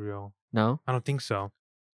is real. No. I don't think so.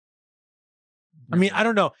 I mean, I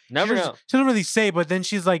don't know. Never she know. She doesn't really say, but then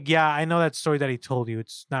she's like, yeah, I know that story that he told you.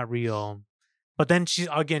 It's not real. But then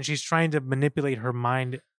she's trying to manipulate her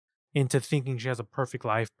mind into thinking she has a perfect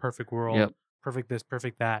life, perfect world, Yep. perfect this,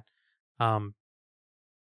 perfect that.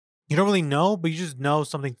 You don't really know, but you just know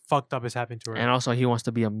something fucked up has happened to her. And also, he wants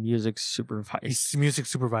to be a music supervisor. He's a music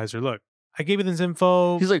supervisor. Look, I gave you this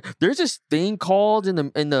info. He's like, there's this thing called in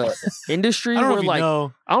the industry I don't know where if you like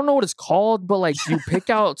know. I don't know what it's called, but like you pick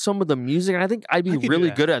out some of the music, and I think I'd I be could do really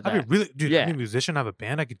that. good at I'd that. be really, dude. Yeah. I'm a musician. I have a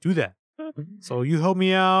band. I could do that. So you help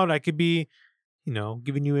me out. I could be,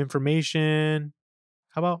 giving you information.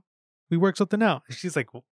 How about we work something out? She's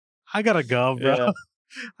like, well, I gotta go, bro. Yeah.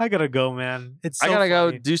 I gotta go, man. It's so I gotta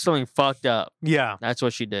funny. go do something fucked up. Yeah. That's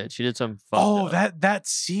what she did. She did something fucked Oh, up. that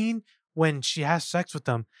scene when she has sex with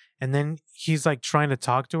them, and then he's like trying to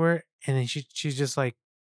talk to her, and then she's just like,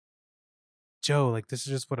 Joe, like this is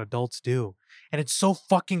just what adults do, and it's so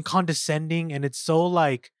fucking condescending, and it's so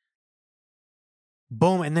like,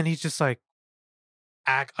 boom, and then he's just like,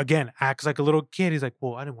 acts like a little kid. He's like,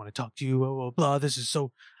 well, I didn't want to talk to you, blah blah blah. This is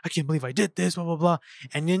so, I can't believe I did this, blah blah blah,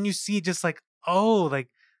 and then you see just like, oh, like,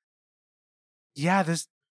 yeah, this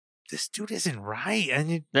dude isn't right,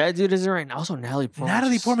 and That dude isn't right. And also Natalie Portman.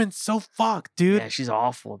 Natalie Portman's so fucked, dude. Yeah, she's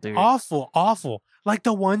awful, dude. Awful. Like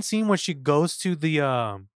the one scene where she goes to the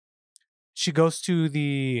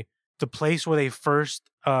place where they first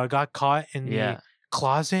got caught in Yeah. the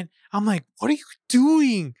closet. I'm like, what are you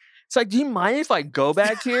doing? It's like, do you mind if I go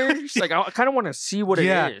back here? She's like, I kind of want to see what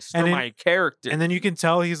Yeah, it is and for then- my character. And then you can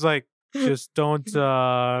tell he's like, just don't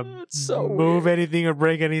It's so move weird. anything or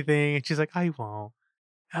break anything. And she's like, I won't.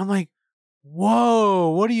 And I'm like, whoa,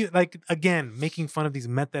 what are you, like, again, making fun of these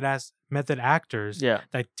method actors yeah.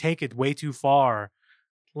 that take it way too far.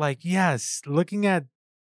 Like, yes, looking at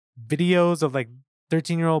videos of like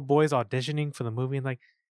 13-year-old boys auditioning for the movie and like,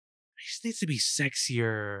 she just needs to be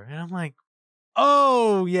sexier. And I'm like,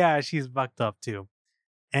 oh yeah, she's fucked up too.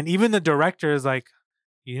 And even the director is like,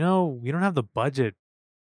 we don't have the budget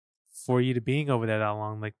for you to being over there that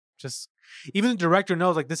long. Like, just, even the director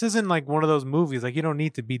knows, like, this isn't like one of those movies. Like, you don't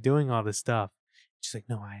need to be doing all this stuff. She's like,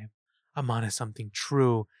 no, I'm onto something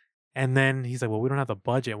true. And then he's like, well, we don't have the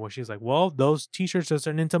budget. Well, she's like, well, those t-shirts just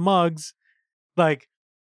turn into mugs. Like,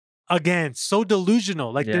 again, so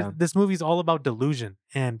delusional. Like, Yeah. this movie's all about delusion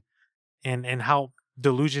and how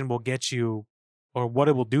delusion will get you or what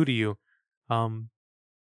it will do to you.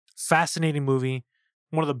 Fascinating movie.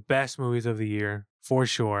 One of the best movies of the year, for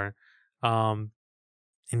sure.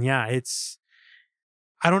 And yeah,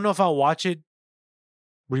 I don't know if I'll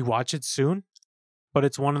rewatch it soon, but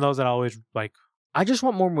it's one of those that I always like. I just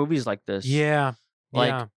want more movies like this. Yeah. Like,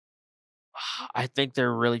 yeah. I think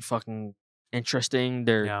they're really fucking interesting.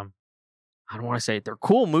 They're, Yeah. I don't want to say they're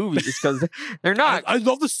cool movies because they're not. I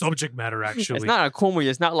love the subject matter, actually. It's not a cool movie.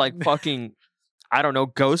 It's not like fucking, I don't know,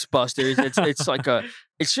 Ghostbusters. It's like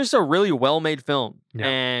it's just a really well-made film. Yeah.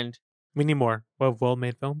 And we need more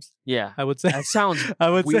well-made films, yeah, I would say. that sounds I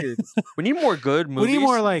would weird. say. We need more good movies. We need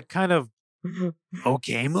more like kind of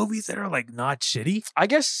okay movies that are like not shitty. I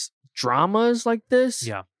guess dramas like this.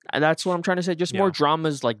 Yeah. That's what I'm trying to say. Just more Yeah.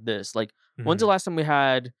 dramas like this. Like, when's the Mhm. last time we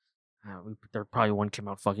had? There probably one came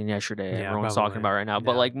out fucking yesterday. Yeah, Everyone's talking probably. about right now.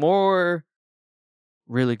 But Yeah. like more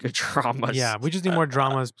really good dramas. Yeah, we just need more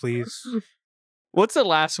dramas, please. What's the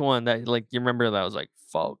last one that like you remember that was like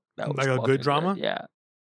fuck? That was Like a good fucking drama? Yeah.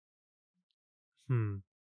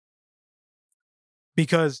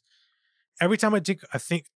 Because every time I think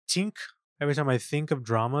of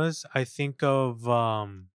dramas, I think of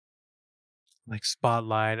like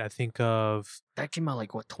Spotlight. I think of That came out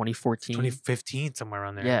like what 2014. 2015, somewhere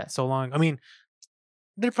around there. Yeah. So long. I mean,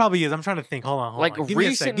 there probably is. I'm trying to think. Hold on. Like Give me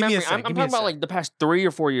a sec, recent give me a memory. sec, I'm give me a talking about sec. like the past 3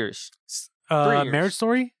 or 4 years. 3 years. Marriage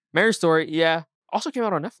Story? Marriage Story, yeah. Also came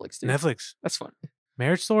out on Netflix, dude. Netflix. That's fun.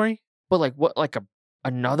 Marriage Story? But like what like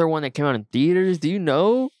another one that came out in theaters? Do you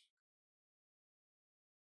know?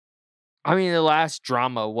 I mean, the last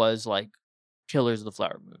drama was like Killers of the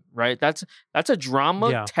Flower Moon, right? That's a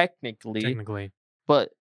drama Yeah. technically,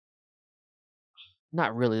 but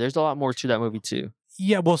not really. There's a lot more to that movie too.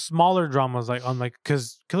 Yeah, well, smaller dramas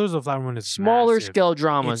because Killers of the Flower Moon is Smaller massive. scale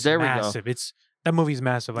dramas. It's there massive. That movie's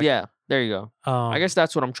massive. we go. Yeah, there you go. I guess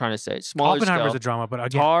that's what I'm trying to say. Smaller Oppenheimer's scale. a drama, but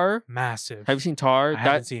again, Tar. massive. Have you seen Tar? I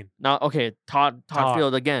haven't seen. No, okay. Todd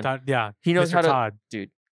Field again. Yeah, He knows Mr. how to. Todd.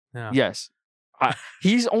 Dude. Yeah. Yes.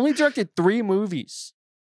 He's only directed 3 movies.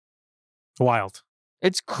 Wild.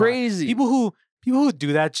 It's crazy. People who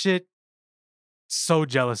do that shit, so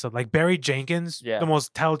jealous of. Like Barry Jenkins, Yeah. the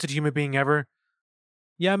most talented human being ever.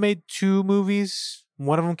 Yeah, I made 2 movies.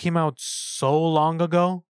 One of them came out so long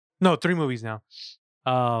ago. No, 3 movies now.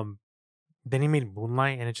 Then he made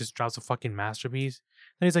Moonlight, and it just drops a fucking masterpiece.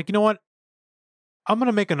 Then he's like, you know what? I'm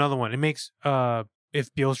gonna make another one. It makes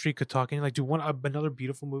If Beale Street Could Talk, and you're like, do another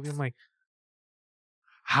beautiful movie. I'm like,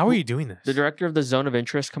 how are you doing this? The director of The Zone of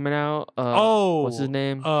Interest coming out. What's his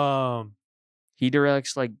name? He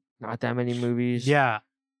directs like not that many movies. Yeah.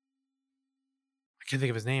 I can't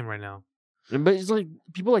think of his name right now. But it's like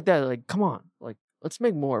people like that, like, come on, like, let's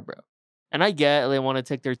make more, bro. And I get they want to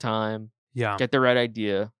take their time, Yeah. get the right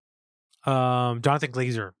idea. Jonathan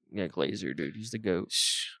Glazer. Yeah, Glazer, dude. He's the GOAT.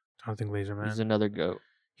 Jonathan Glazer, man. He's another GOAT.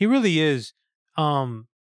 He really is.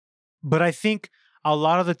 But I think a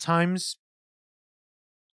lot of the times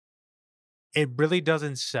it really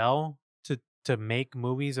doesn't sell to make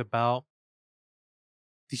movies about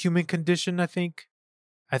the human condition, I think.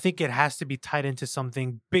 I think it has to be tied into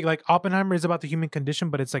something big. Like Oppenheimer is about the human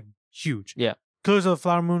condition, but it's like huge. Yeah. Killers of the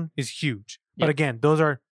Flower Moon is huge. But Yep. again, those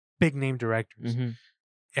are big name directors. Mm-hmm.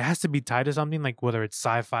 It has to be tied to something, like whether it's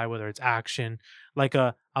sci-fi, whether it's action, like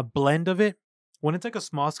a blend of it. When it's like a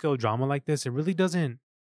small scale drama like this, it really doesn't.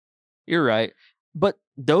 You're right. But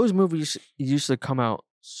those movies used to come out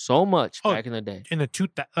so much Oh, back in the day. In the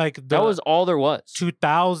That was all there was.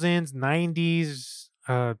 2000s, 90s,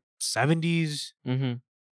 70s. Mm-hmm.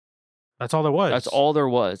 That's all there was. That's all there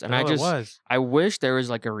was. And That's all there was. I wish there was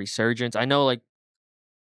like a resurgence. I know like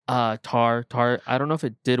Tar, I don't know if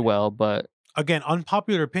it did well, but Again,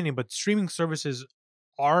 unpopular opinion, but streaming services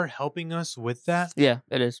are helping us with that. yeah,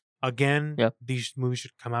 it is. Again, Yep. these movies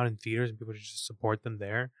should come out in theaters and people should just support them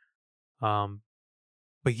there.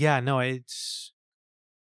 But yeah, no, it's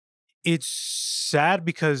sad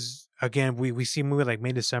because again, we see a movie like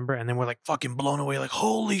May December and then we're like fucking blown away, like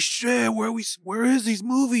holy shit, where is these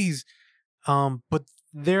movies? But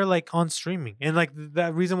they're like on streaming, and like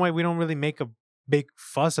that reason why we don't really make a big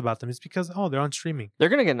fuss about them is because they're on streaming. They're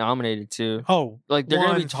gonna get nominated too. Oh, Like they're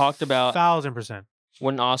gonna be talked about 1000%.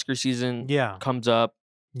 when Oscar season Yeah, comes up,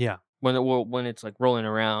 yeah, when it's like rolling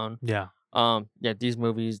around. yeah. Yeah, these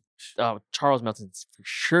movies. Charles Melton's for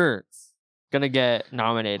sure gonna get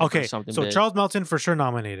nominated Okay, for something so big. Charles Melton for sure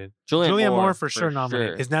nominated. Julianne Moore for sure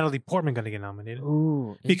nominated. Is Natalie Portman gonna get nominated?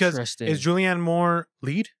 Ooh, Because interesting. is Julianne Moore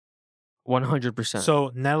lead? 100%.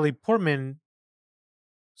 So Natalie Portman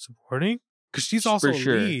supporting? Because she's also for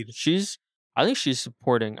sure. lead. I think she's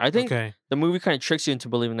supporting. I think Okay. the movie kind of tricks you into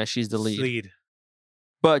believing that she's the lead. Lead.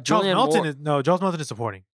 But Charles Julianne Melton Moore, is Charles Melton is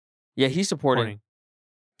supporting. yeah, he's supporting.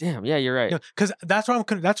 Damn, yeah, you're right. Because that's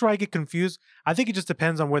where I get confused. I think it just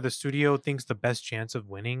depends on where the studio thinks the best chance of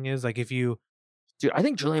winning is. Like if you, Dude, I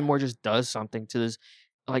think Julianne Moore just does something to this.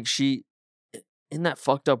 Like she, in that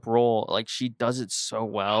fucked up role, like she does it so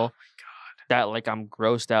well that like I'm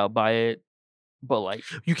grossed out by it. But like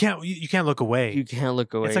you can't look away. you can't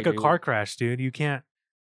look away. It's like a dude. car crash, dude. You can't.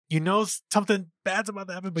 You know something bad's about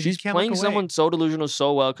to happen, but She's you can't playing look away. someone so delusional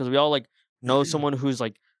so well because we all like know someone who's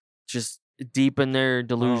like just deep in their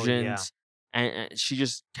delusions, and she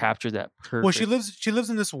just captured that perfect. Well, she lives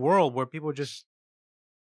in this world where people just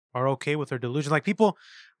are okay with her delusion. Like people,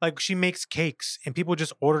 like she makes cakes and people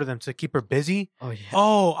just order them to keep her busy. Oh yeah.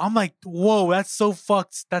 Oh, I'm like, whoa, that's so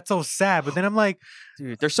fucked. That's so sad. But then I'm like,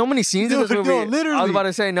 dude, there's so many scenes in this movie. No, literally. I was about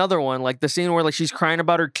to say another one, like the scene where like she's crying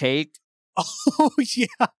about her cake. Oh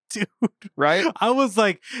yeah, dude. Right? I was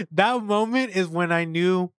like, that moment is when I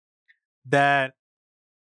knew that.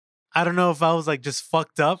 I don't know if I was like just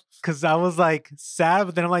fucked up because I was like sad,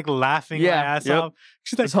 but then I'm like laughing my ass off.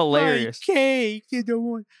 She's like, it's hilarious. My cake, you don't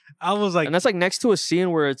want. I was like, and that's like next to a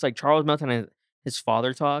scene where it's like Charles Melton and his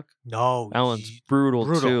father talk. No, that one's brutal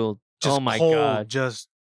too. Just oh my cold, god, just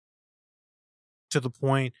to the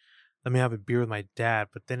point. Let me have a beer with my dad,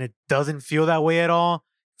 but then it doesn't feel that way at all.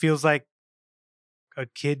 Feels like a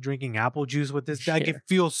kid drinking apple juice with this. Like it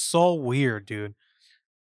feels so weird, dude.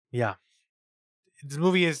 Yeah. This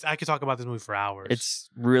movie is, I could talk about this movie for hours. It's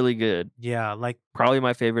really good. Yeah, like probably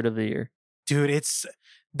my favorite of the year. Dude,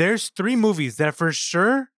 there's 3 movies that for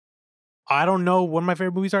sure, I don't know what my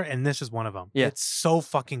favorite movies are, and this is one of them. Yeah. It's so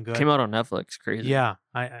fucking good. Came out on Netflix, crazy. Yeah.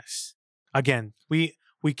 Again, we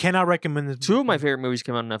cannot recommend this. 2 of my favorite movies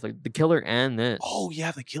came out on Netflix, The Killer and this. Oh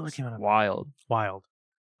yeah, The Killer came out. Wild.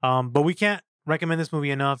 But we can't recommend this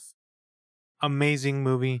movie enough. Amazing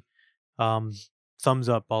movie. Thumbs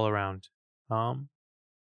up all around.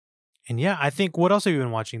 And yeah, I think, what else have you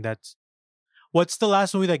been watching? What's the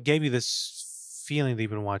last movie that gave you this feeling that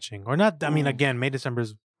you've been watching? Or not, I mean, again, May December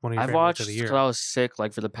is one of your favorites of the year. I've watched because I was sick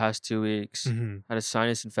like for the past 2 weeks. Mm-hmm. I had a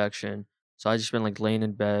sinus infection. So I just been like laying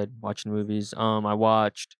in bed watching movies. I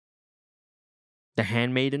watched The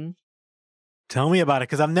Handmaiden. Tell me about it,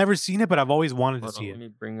 because I've never seen it, but I've always wanted to see it. Let me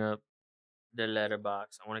bring up the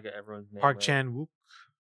letterbox. I want to get everyone's name. Park Chan-wook.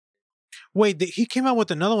 Wait, he came out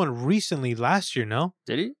with another one recently last year, no?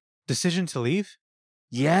 Did he? Decision to Leave?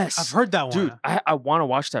 Yes. I've heard that one. Dude, I want to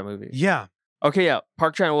watch that movie. Yeah. Okay, yeah.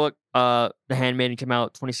 Park Chan-wook, The Handmaiden came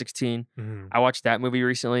out 2016. Mm-hmm. I watched that movie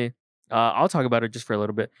recently. I'll talk about it just for a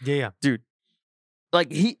little bit. Yeah. Dude,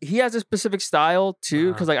 like he has a specific style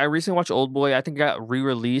too, because like I recently watched Oldboy. I think it got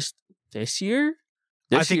re-released this year.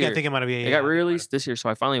 I think it might be. It got re-released this year, so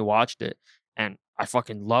I finally watched it, and I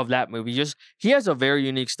fucking love that movie. He has a very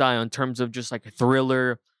unique style in terms of just like a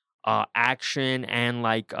thriller, action, and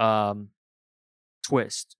like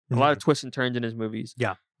twist. A lot of twists and turns in his movies.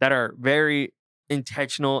 Yeah, that are very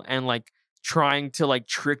intentional and like trying to like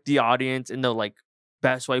trick the audience in the like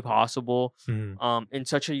best way possible. In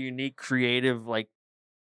such a unique, creative, like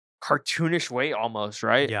cartoonish way almost,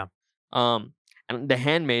 right? Yeah. And The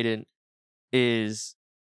Handmaiden is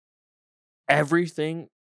everything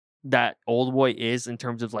that Oldboy is in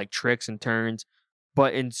terms of like tricks and turns,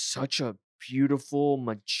 but in such a beautiful,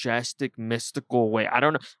 majestic, mystical way. I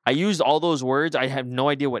don't know. I used all those words. I have no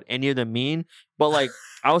idea what any of them mean, but like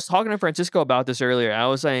I was talking to Francisco about this earlier. I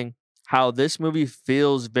was saying how this movie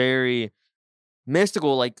feels very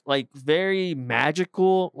mystical, like very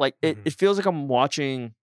magical. Like it feels like I'm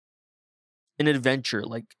watching an adventure,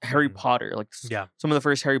 like Harry Potter, like some of the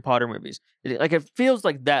first Harry Potter movies. It feels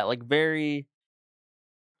like that, like very,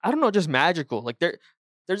 I don't know, just magical. Like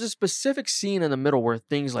there's a specific scene in the middle where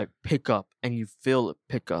things like pick up and you feel it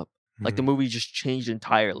pick up. Like the movie just changed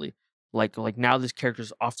entirely. Like now this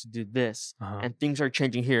character's off to do this and things are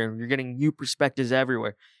changing here and you're getting new perspectives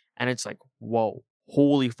everywhere. And it's like, whoa,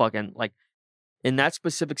 holy fucking, like in that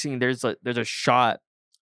specific scene, there's a shot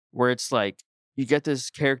where it's like, you get this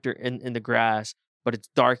character in the grass, but it's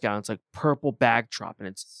dark out. It's like purple backdrop and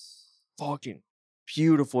it's fucking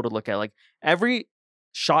beautiful to look at. Like every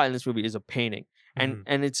shot in this movie is a painting. And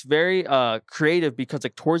it's very creative because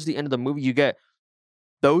like towards the end of the movie, you get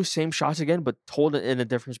those same shots again, but told in a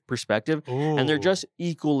different perspective. Ooh. And they're just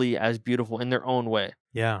equally as beautiful in their own way.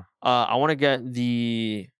 Yeah. I want to get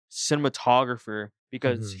the cinematographer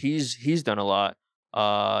because he's done a lot.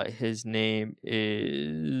 His name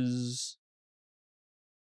is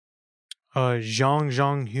Jang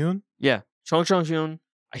Jong-hyun? Yeah, Jang Jong-hyun.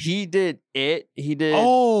 He did it. He did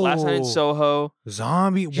Last Night in Soho.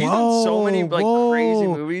 Zombie. He's done so many like crazy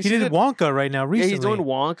movies. He did Wonka right now recently. Yeah, he's doing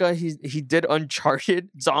Wonka. He did Uncharted,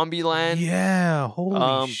 Zombieland. Yeah,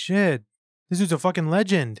 holy shit. This dude's a fucking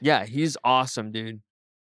legend. Yeah, he's awesome, dude.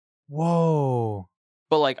 Whoa.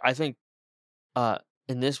 But like, I think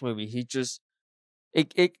in this movie, he just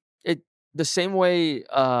it the same way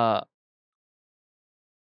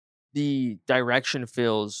the direction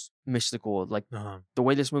feels mystical, like the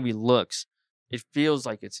way this movie looks, it feels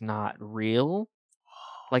like it's not real.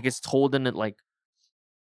 Like it's told in a like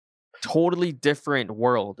totally different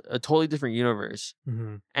world, a totally different universe.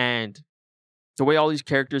 And the way all these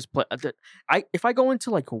characters play, if I go into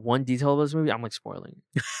like one detail of this movie, I'm like spoiling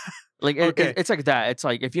it. Like it's like that. It's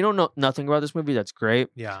like if you don't know nothing about this movie, that's great.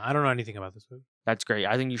 Yeah, I don't know anything about this movie. That's great.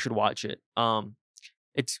 I think you should watch it.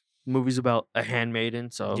 It's movies about a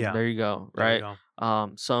handmaiden, so there you go. Right.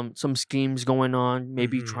 Some schemes going on,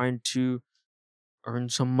 maybe trying to earn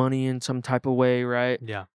some money in some type of way, right?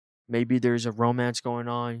 Yeah. Maybe there's a romance going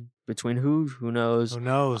on between who knows? Who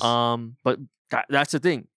knows? But that's the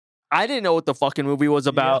thing. I didn't know what the fucking movie was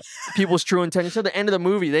about. People's true intentions. At the end of the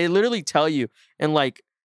movie, they literally tell you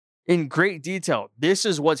in great detail, this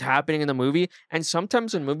is what's happening in the movie. And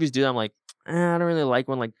sometimes when movies do that, I'm like, I don't really like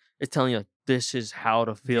when like it's telling you this is how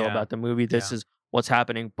to feel about the movie. This is what's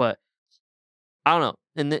happening. But I don't know.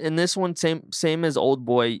 In this one, same as Old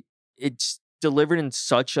Boy, it's delivered in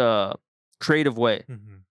such a creative way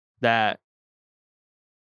that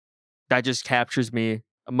just captures me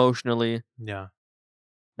emotionally. Yeah.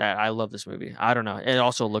 That I love this movie. I don't know. It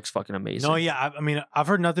also looks fucking amazing. No, yeah. I mean, I've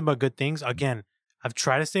heard nothing but good things. Again, I've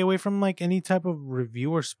tried to stay away from like any type of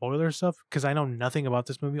review or spoiler stuff because I know nothing about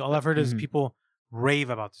this movie. All I've heard is people rave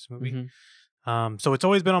about this movie. So it's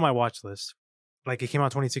always been on my watch list. Like it came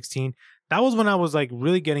out 2016. That was when I was like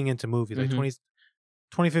really getting into movies. Like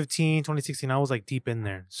 2015, 2016, I was like deep in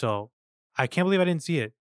there. So I can't believe I didn't see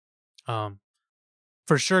it.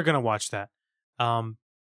 For sure gonna watch that.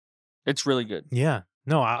 It's really good. Yeah.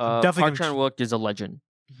 No, I definitely. Park Chan-wook is a legend.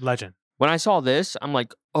 Legend. When I saw this, I'm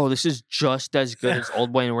like, oh, this is just as good as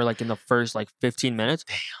Old Boy, and we're like in the first like 15 minutes.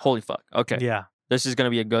 Damn. Holy fuck. Okay. Yeah. This is gonna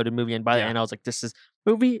be a good movie. And by the end, I was like,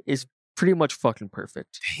 movie is pretty much fucking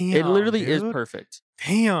perfect. Damn, it literally is perfect.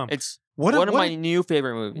 Damn. It's one of my new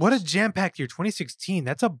favorite movies. What a jam-packed year. 2016.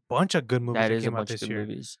 That's a bunch of good movies that is came a bunch out this of good year.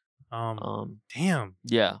 movies. Damn.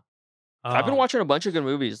 Yeah. I've been watching a bunch of good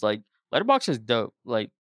movies. Like Letterboxd is dope. Like,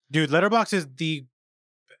 dude, Letterboxd is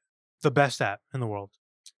the best app in the world.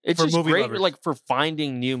 It's just great, lovers. Like for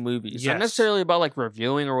finding new movies. Yes. Not necessarily about like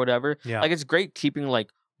reviewing or whatever. Yeah. Like it's great keeping like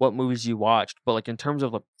what movies you watched, but like in terms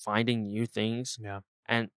of like finding new things. Yeah.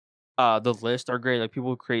 And the lists are great. Like people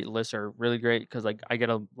who create lists are really great because like I get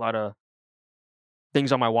a lot of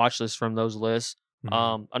things on my watch list from those lists.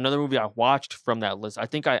 Another movie I watched from that list. I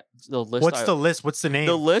think the list. What's the list? What's the name?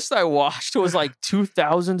 The list I watched was like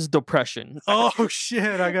 2000s depression. Oh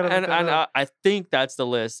shit! I gotta. And I think that's the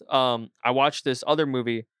list. I watched this other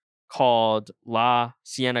movie called La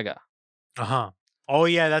Ciénaga. Oh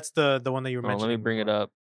yeah, that's the one that you were mentioning. Let me bring it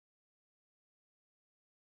up.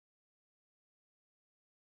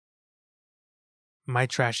 My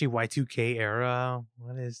trashy Y2K era.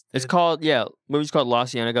 What is this? It's called movie's called La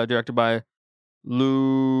Ciénaga, directed by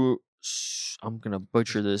I'm gonna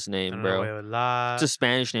butcher this name, bro. It's a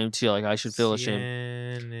Spanish name too. Like I should feel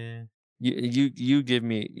ashamed. You give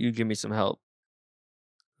me some help.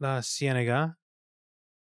 La Ciénaga.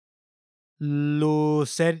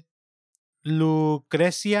 Lucrecia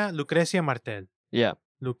Martel. Yeah.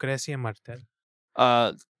 Lucrecia Martel.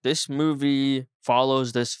 This movie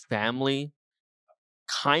follows this family,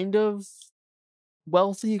 kind of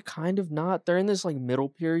wealthy, kind of not. They're in this like middle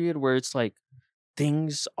period where it's like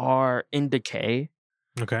things are in decay.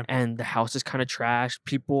 Okay. And the house is kind of trash.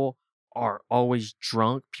 People are always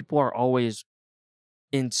drunk. People are always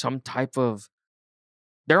in some type of...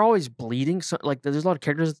 They're always bleeding. So, like, there's a lot of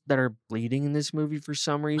characters that are bleeding in this movie for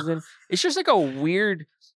some reason. It's just like a weird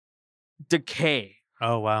decay.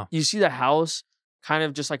 Oh, wow. You see the house kind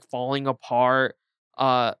of just like falling apart.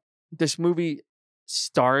 This movie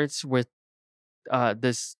starts with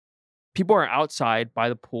this... People are outside by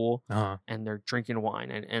the pool and they're drinking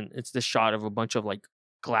wine. And it's this shot of a bunch of like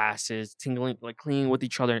glasses tingling, like cleaning with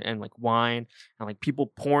each other and like wine and like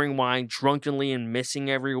people pouring wine drunkenly and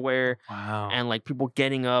missing everywhere. Wow. And like people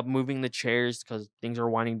getting up, moving the chairs because things are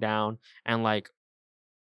winding down. And like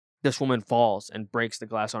this woman falls and breaks the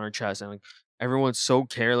glass on her chest. And like everyone's so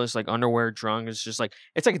careless, like underwear drunk. It's just like,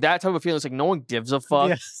 it's like that type of feeling. It's like no one gives a fuck.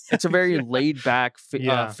 Yeah. It's a very laid back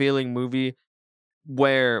feeling movie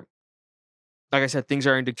where, like I said, things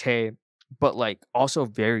are in decay, but like also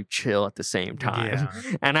very chill at the same time. Yeah.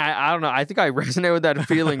 And I don't know. I think I resonate with that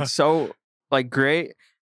feeling so like great.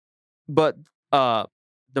 But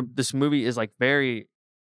this movie is like very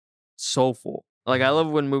soulful. Like I love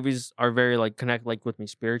when movies are very like connect like with me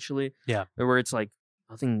spiritually. Yeah. Where it's like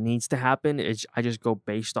nothing needs to happen. I just go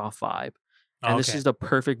based off vibe. And this Okay. is the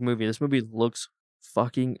perfect movie. This movie looks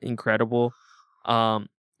fucking incredible.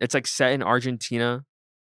 It's like set in Argentina.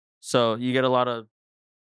 So you get a lot of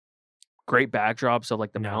great backdrops of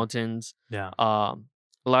like the Yeah. mountains. Yeah.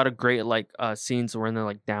 A lot of great like scenes where they're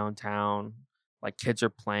like downtown, like kids are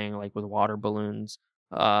playing like with water balloons.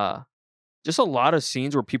 Just a lot of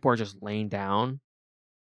scenes where people are just laying down.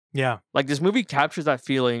 Yeah. Like this movie captures that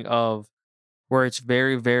feeling of where it's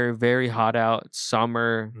very, very, very hot out, it's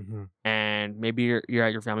summer, Mm-hmm. and maybe you're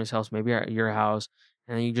at your family's house, maybe you're at your house,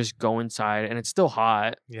 and then you just go inside and it's still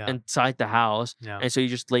hot Yeah. inside the house. Yeah. And so you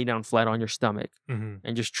just lay down flat on your stomach Mm-hmm.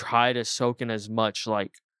 and just try to soak in as much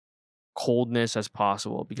like coldness as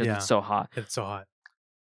possible because Yeah. it's so hot. It's so hot.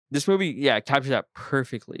 This movie, yeah, captures that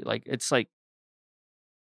perfectly. Like it's like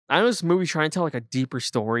I know this movie trying to tell like a deeper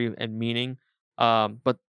story and meaning.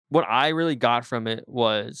 But what I really got from it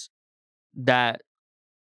was that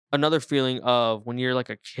another feeling of when you're like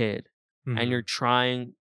a kid Mm-hmm. and you're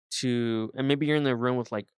trying to, and maybe you're in the room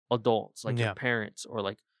with like adults, like Yeah. your parents or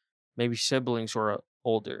like maybe siblings who are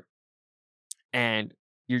older, and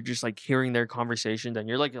you're just like hearing their conversations and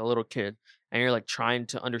you're like a little kid and you're like trying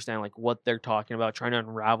to understand like what they're talking about, trying to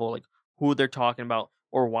unravel like who they're talking about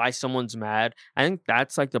or why someone's mad. I think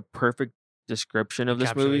that's like the perfect description of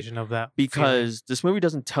this movie Encapsulation of that feeling. because this movie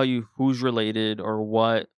doesn't tell you who's related or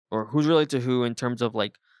what or who's related to who in terms of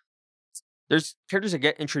like there's characters that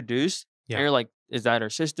get introduced Yeah. and you're like, is that her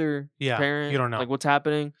sister, Yeah, parent? you don't know. Like what's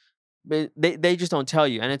happening? But they just don't tell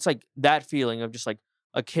you. And it's like that feeling of just like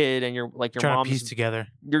a kid and you're like your trying mom's to piece together.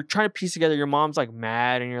 you're trying to piece together your mom's like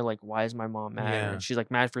mad and you're like, why is my mom mad? Yeah. And she's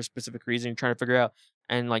like mad for a specific reason. You're trying to figure out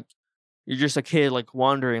and like you're just a kid like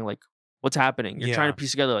wondering like what's happening. You're trying Yeah. to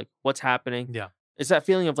piece together like what's happening. Yeah. It's that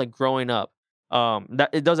feeling of like growing up. That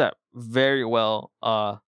it does that very well.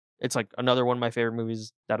 It's like another one of my favorite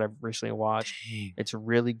movies that I've recently watched. Dang. It's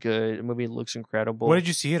really good. The movie looks incredible. What did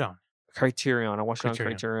you see it on? Criterion. I watched it on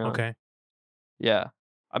Criterion. Okay. Yeah.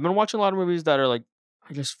 I've been watching a lot of movies that are like,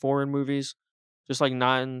 I guess, foreign movies, just like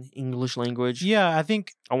not in English language. Yeah, I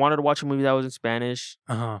think. I wanted to watch a movie that was in Spanish,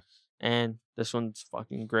 Uh-huh. and this one's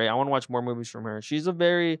fucking great. I want to watch more movies from her.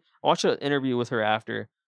 I watched an interview with her after,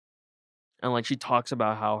 and like she talks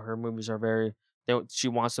about how her movies are she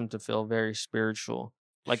wants them to feel very spiritual.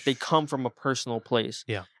 Like they come from a personal place.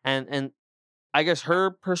 Yeah. And I guess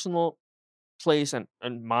her personal place and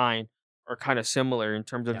mine are kind of similar in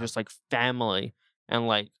terms of Yeah. just like family and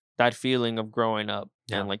like that feeling of growing up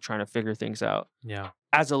Yeah. and like trying to figure things out Yeah.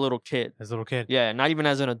 as a little kid. As a little kid. Yeah, not even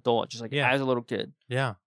as an adult, just like Yeah. as a little kid.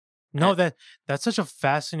 Yeah. No, And- that's such a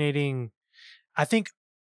fascinating. I think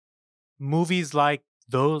movies like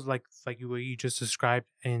those, like what you just described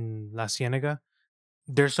in La Cienega,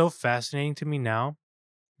 they're so fascinating to me now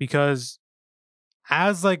because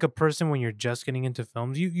as like a person when you're just getting into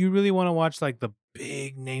films, you really want to watch like the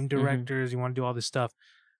big name directors, you want to do all this stuff.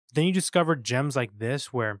 Then you discover gems like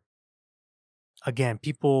this where again,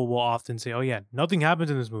 people will often say, "Oh yeah, nothing happens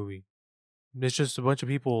in this movie. It's just a bunch of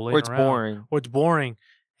people laying Or it's around." boring. Or it's boring.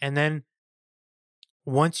 And then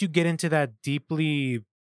once you get into that deeply,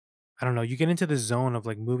 I don't know, you get into the zone of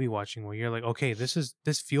like movie watching where you're like, okay, this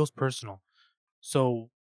feels personal. So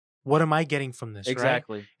what am I getting from this? Right?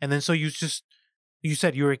 Exactly. And then so you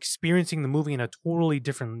said you're experiencing the movie in a totally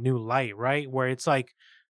different new light, right? Where it's like,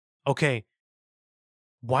 okay,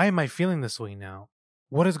 why am I feeling this way now?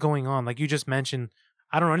 What is going on? Like you just mentioned,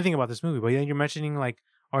 I don't know anything about this movie, but then you're mentioning like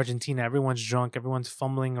Argentina, everyone's drunk, everyone's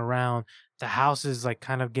fumbling around, the house is like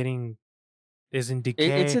kind of is in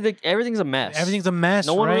decay. Everything's a mess. Everything's a mess.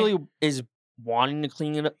 No one right? really is wanting to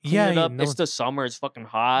clean it up. Yeah, It's the summer. It's fucking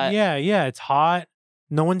hot. Yeah, it's hot.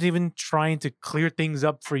 No one's even trying to clear things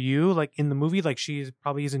up for you. Like in the movie, like she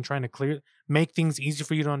probably isn't trying to make things easy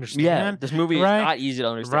for you to understand. Yeah, this movie is not easy to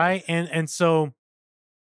understand. Right, and so,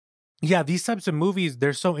 yeah, these types of movies,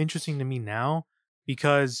 they're so interesting to me now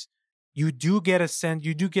because you do get a sense,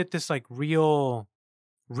 you do get this like you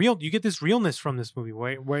get this realness from this movie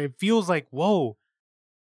where it feels like, whoa,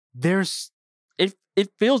 it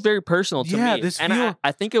feels very personal to me. And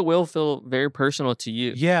I think it will feel very personal to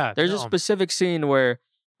you. Yeah. There's a specific scene where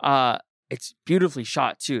it's beautifully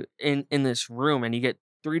shot too in this room, and you get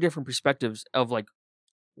 3 different perspectives of like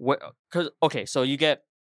so you get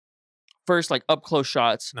first like up close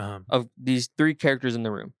shots of these 3 characters in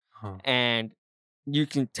the room. And you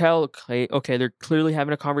can tell okay, they're clearly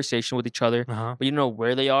having a conversation with each other, but you don't know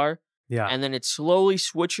where they are. Yeah. And then it slowly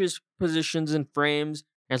switches positions and frames.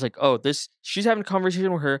 And it's like, oh, she's having a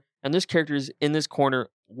conversation with her, and this character is in this corner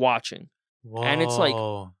watching. Whoa. And it's like,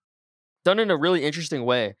 done in a really interesting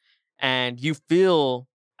way. And you feel,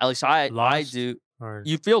 at least I Lost? do, Or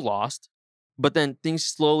you feel lost, but then things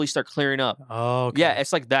slowly start clearing up. oh, okay. Yeah,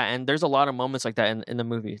 it's like that. And there's a lot of moments like that in the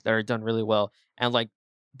movie that are done really well. And like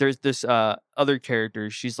there's this other character,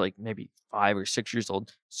 she's like maybe 5 or 6 years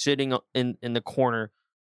old, sitting in the corner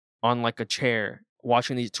on like a chair,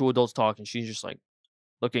 watching these two adults talk, and she's just like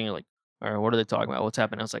looking at like, all right, what are they talking about? What's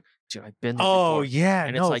happening? I was like, dude, I've been there Oh before. yeah,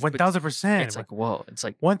 And no, it's like, but 1000%. it's like, whoa, it's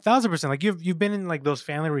like, 1000%. Like you've been in like those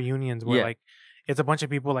family reunions where Yeah. like it's a bunch of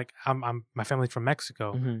people. Like I'm my family's from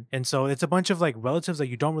Mexico, mhm. and so it's a bunch of like relatives that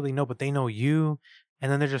you don't really know, but they know you,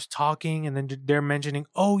 and then they're just talking, and then they're mentioning,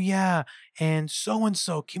 oh yeah, and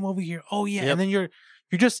so came over here. Oh yeah, Yep. and then you're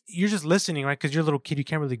just listening, right? Because you're a little kid, you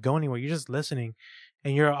can't really go anywhere. You're just listening,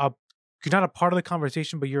 and you're not a part of the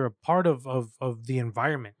conversation, but you're a part of the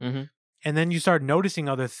environment. Mhm. And then you start noticing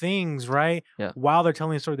other things, right? Yeah. While they're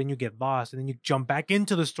telling the story, then you get lost, and then you jump back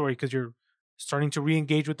into the story because you're starting to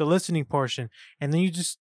re-engage with the listening portion, and then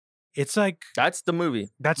it's like That's the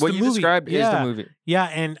movie. that's What the you movie. described is the movie. Yeah,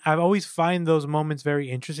 and I always find those moments very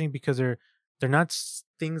interesting because they're not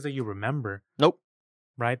things that you remember, Nope.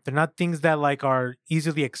 right? They're not things that like are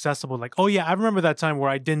easily accessible. Like, oh yeah, I remember that time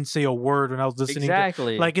where I didn't say a word when I was listening.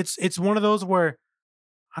 Exactly. Like it's one of those where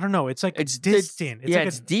I don't know. It's like It's distant. It's yeah, like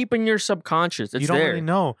it's deep in your subconscious. It's you don't there. really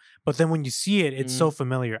know, but then when you see it, it's so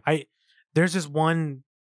familiar. There's this one.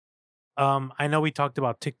 I know we talked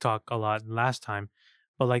about TikTok a lot last time,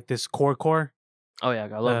 but like this core, Oh yeah,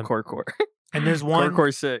 I love core. and there's one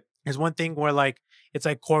Core's sick. there's one thing where like it's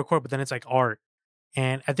like core, but then it's like art,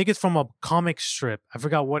 and I think it's from a comic strip. I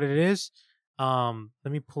forgot what it is. Let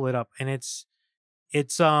me pull it up, and it's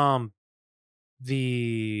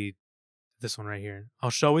the this one right here. I'll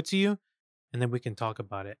show it to you, and then we can talk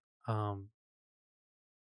about it.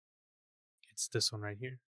 It's this one right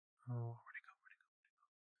here. Oh, where'd it go?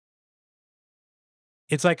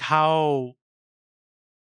 It's like how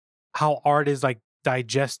art is like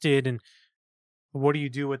digested, and what do you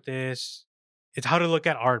do with this? It's How to Look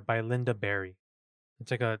at Art by Linda Berry.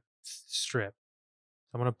 It's like a strip.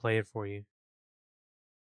 I'm gonna play it for you.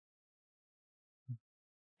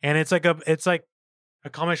 And it's like a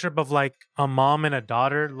comic strip of like a mom and a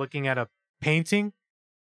daughter looking at a painting,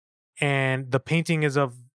 and the painting is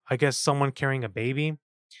of, I guess, someone carrying a baby,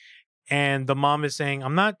 and the mom is saying,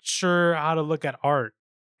 I'm not sure how to look at art,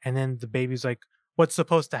 and then the baby's like, what's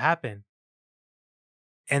supposed to happen?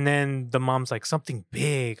 And then the mom's like, something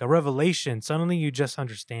big, a revelation, suddenly you just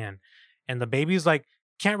understand. And the baby's like,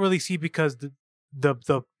 can't really see because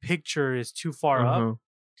the picture is too far up.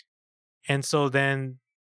 And so then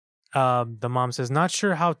the mom says, not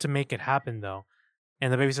sure how to make it happen though.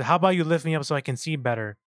 And the baby says, how about you lift me up so I can see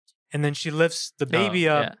better? And then she lifts the baby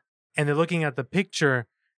up, and they're looking at the picture,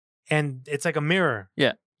 and it's like a mirror.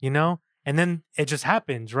 Yeah. You know? And then it just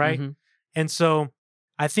happens, right? Mhm. And so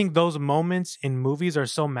I think those moments in movies are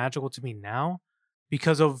so magical to me now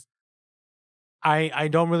because of I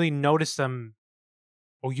don't really notice them,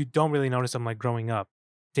 or you don't really notice them like growing up,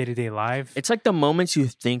 day-to-day life. It's like the moments you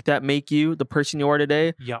think that make you the person you are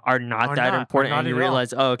today are not that important, and you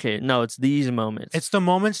realize, oh, okay, no, it's these moments. It's the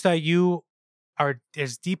moments that you are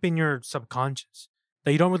as deep in your subconscious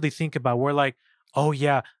that you don't really think about. Where like, oh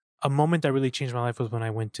yeah, a moment that really changed my life was when I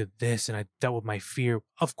went to this and I dealt with my fear.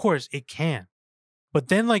 Of course, it can. But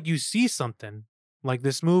then like you see something like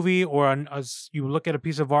this movie, or you look at a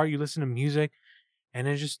piece of art, you listen to music, and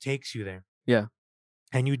it just takes you there. Yeah.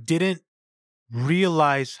 And you didn't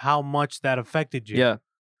realize how much that affected you. Yeah.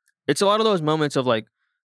 It's a lot of those moments of like,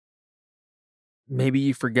 maybe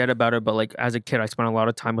you forget about it, but like as a kid, I spent a lot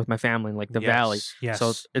of time with my family in like the valley. Yes.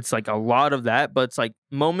 So it's like a lot of that, but it's like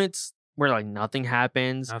moments where like nothing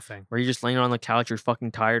happens, Nothing. where you're just laying on the couch, you're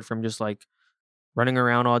fucking tired from just like running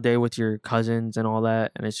around all day with your cousins and all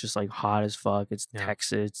that, and it's just like hot as fuck. It's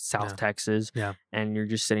Texas, South Texas, and you're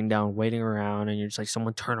just sitting down waiting around, and you're just like,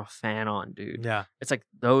 someone turn a fan on, dude. Yeah. It's like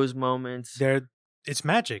those moments. It's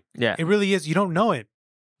magic. Yeah. It really is. You don't know it.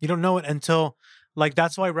 You don't know it until, like,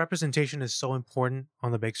 that's why representation is so important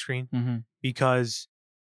on the big screen, because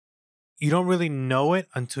you don't really know it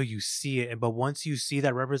until you see it. But once you see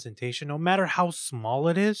that representation, no matter how small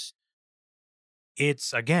it is,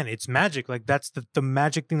 it's magic. Like, that's the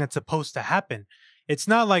magic thing that's supposed to happen. It's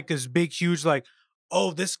not like this big, huge, like,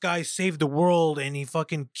 oh, this guy saved the world and he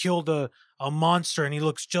fucking killed a monster and he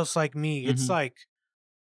looks just like me. It's like,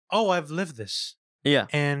 oh, I've lived this. Yeah.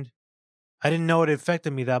 And I didn't know it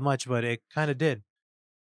affected me that much, but it kind of did.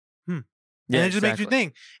 And it just makes you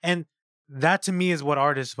think. And that to me is what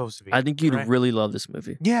art is supposed to be. I think you'd really love this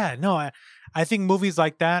movie. Yeah, no, I think movies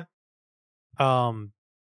like that,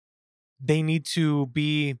 they need to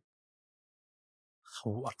be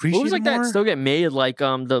appreciate Movies like it more. that still get made. Like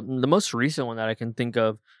the most recent one that I can think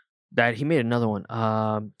of, that he made another one.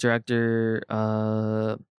 Director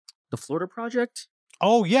The Florida Project.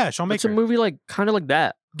 Oh yeah, Sean Baker. It's a movie like kind of like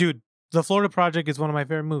that. Dude, The Florida Project is one of my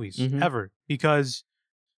favorite movies ever because,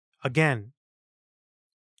 again,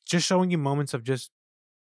 just showing you moments of just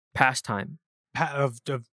pastime of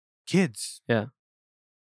kids,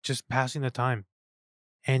 just passing the time,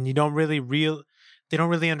 and you don't really they don't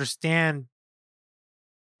really understand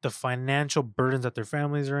the financial burdens that their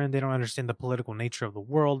families are in. They don't understand the political nature of the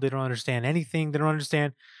world. They don't understand anything. They don't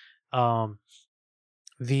understand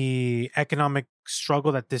the economic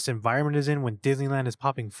struggle that this environment is in when Disneyland is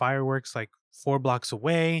popping fireworks like 4 blocks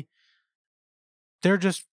away. They're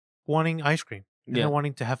just wanting ice cream. And they're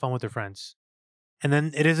wanting to have fun with their friends. And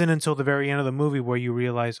then it isn't until the very end of the movie where you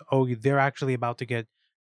realize, oh, they're actually about to get...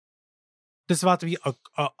 This is about to be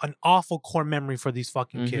an awful core memory for these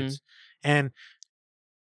fucking kids. And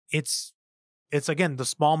it's again, the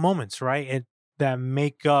small moments, right? That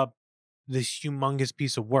make up this humongous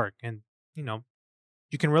piece of work. And, you know,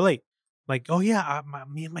 you can relate. Like, oh yeah,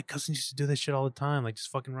 me and my cousins used to do this shit all the time. Like, just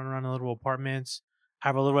fucking run around in little apartments,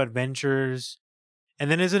 have our little adventures.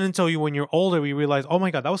 And then isn't until when you're older, we realize, oh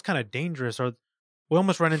my God, that was kind of dangerous. Or we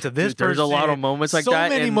almost run into this person. There's a lot of moments like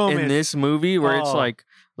that in this movie where it's like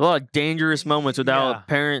a lot of dangerous moments without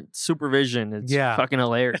parent supervision. It's fucking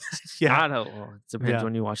hilarious. It depends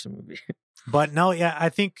when you watch the movie. But no, I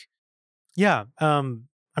think, I'm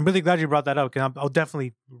really glad you brought that up, because I'll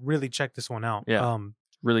definitely really check this one out.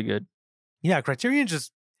 Really good. Yeah, Criterion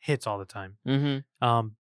just hits all the time.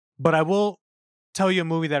 But I will tell you a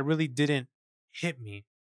movie that really didn't hit me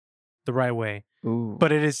the right way.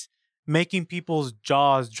 But it is making people's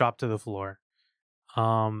jaws drop to the floor.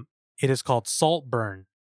 It is called Saltburn.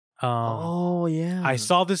 I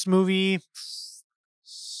saw this movie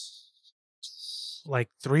like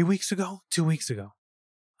 3 weeks ago, 2 weeks ago.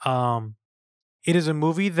 It is a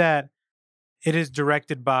movie that it is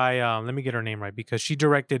directed by let me get her name right, because she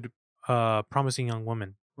directed Promising Young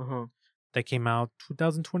Woman that came out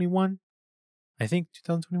 2021, I think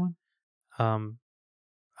 2021.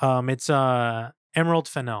 It's Emerald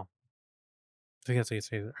Fennell, I think that's how you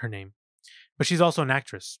say her name, but she's also an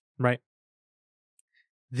actress, right?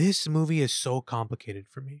 This movie is so complicated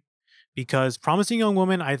for me because Promising Young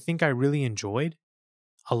Woman, I think I really enjoyed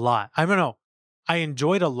a lot. I don't know, I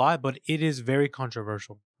enjoyed a lot, but it is very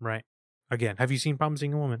controversial, right? Again, have you seen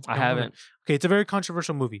Promising Young Woman? I haven't. Okay, it's a very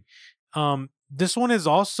controversial movie. This one is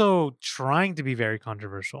also trying to be very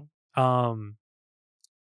controversial.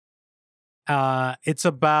 It's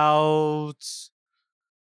about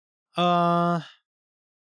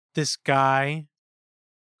this guy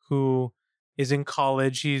who is in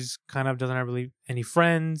college. He's kind of doesn't have really any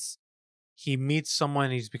friends. He meets someone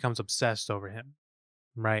and he becomes obsessed over him,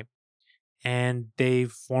 right? And they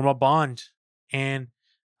form a bond. And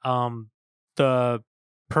the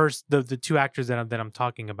two actors that I'm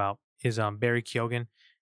talking about is Barry Keoghan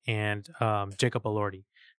and Jacob Elordi.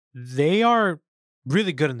 They are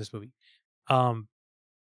really good in this movie.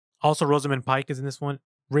 Also Rosamund Pike is in this one.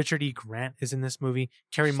 Richard E. Grant is in this movie.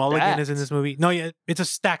 Carey Mulligan is in this movie. No, yeah, it's a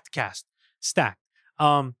stacked cast. Stacked.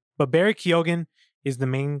 But Barry Keoghan is the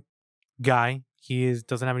main guy. He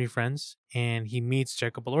doesn't have any friends, and he meets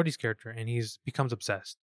Jacob Elordi's character, and becomes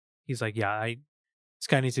obsessed. He's like, this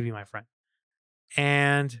guy needs to be my friend.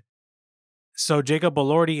 And so Jacob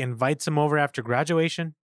Elordi invites him over after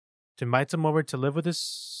graduation, invites him over to live with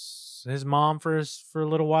his mom for a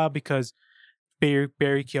little while, because Barry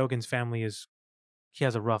Keoghan's family he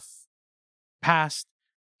has a rough past.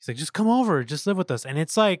 He's like, just come over, just live with us. And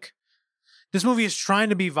it's like, this movie is trying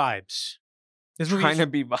to be vibes. This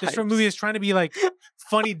movie is trying to be like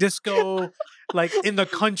funny disco, like in the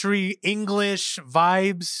country English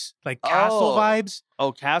vibes, like castle vibes.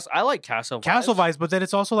 Oh, castle! I like castle vibes. Castle vibes, but then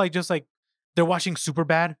it's also like just like they're watching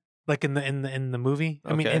Superbad, like in the movie.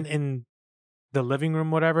 I mean, in the living room,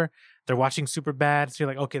 whatever. They're watching Superbad, so you're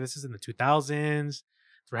like, okay, this is in the 2000s.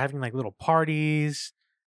 They're having like little parties,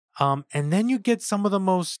 and then you get some of the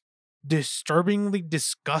most disturbingly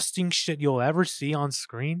disgusting shit you'll ever see on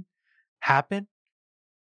screen happen,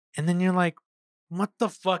 and then you're like, what the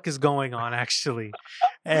fuck is going on actually?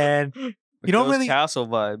 And you don't really castle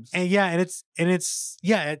vibes. And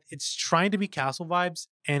it's trying to be castle vibes,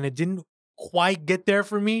 and it didn't quite get there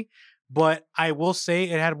for me, but I will say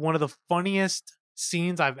it had one of the funniest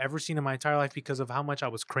scenes I've ever seen in my entire life, because of how much I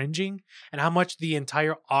was cringing and how much the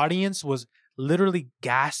entire audience was literally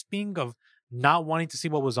gasping of not wanting to see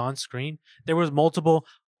what was on screen. There was multiple,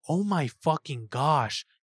 oh my fucking gosh,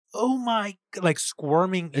 oh my, like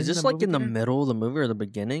squirming. Is this like in the middle of the movie or the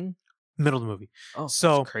beginning? Middle of the movie. Oh,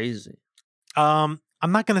 So that's crazy. I'm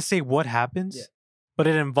not gonna say what happens, but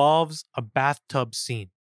it involves a bathtub scene.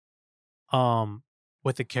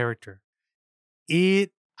 With a character.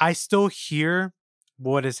 I still hear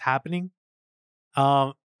what is happening.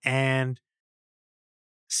 And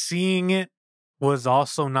seeing it was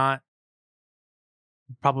also not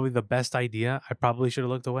probably the best idea. I probably should have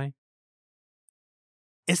looked away.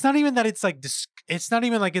 It's not even that it's like it's not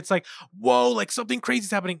even like it's like, whoa, like something crazy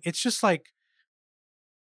is happening. It's just like,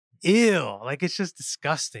 ew, like it's just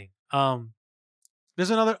disgusting. There's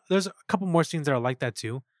a couple more scenes that are like that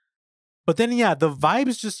too. But then yeah, the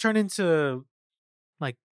vibes just turn into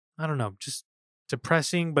like, I don't know, just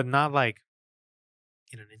depressing, but not like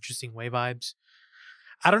in an interesting way vibes.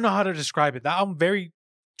 I don't know how to describe it. I'm very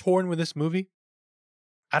torn with this movie.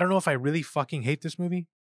 I don't know if I really fucking hate this movie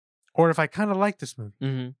or if I kind of like this movie.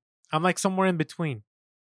 Mm-hmm. I'm like somewhere in between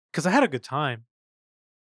because I had a good time.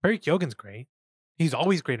 Barry Keoghan's great. He's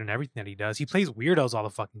always great in everything that he does. He plays weirdos all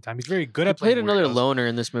the fucking time. He's very good at playing played another weirdos. loner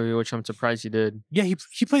in this movie, which I'm surprised he did. Yeah,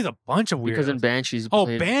 he plays a bunch of weirdos. Because in Banshees,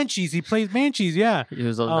 Banshees. He plays Banshees, yeah. He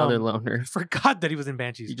was another I loner. forgot that he was in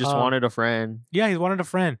Banshees. He just wanted a friend. Yeah, he wanted a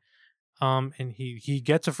friend. And he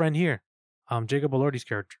gets a friend here. Jacob Elordi's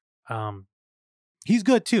character. He's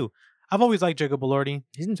good too. I've always liked Jacob Elordi.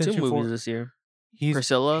 He's in 2 movies this year.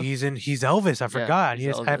 Priscilla. He's Elvis. I forgot.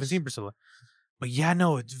 I haven't seen Priscilla. But yeah,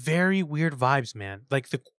 no, it's very weird vibes, man. Like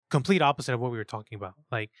the complete opposite of what we were talking about.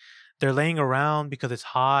 Like they're laying around because it's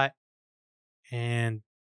hot. And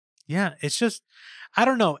yeah, it's just, I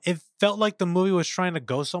don't know. It felt like the movie was trying to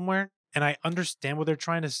go somewhere. And I understand what they're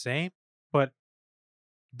trying to say, but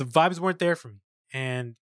the vibes weren't there for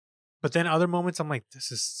me. But then other moments I'm like,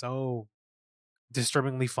 this is so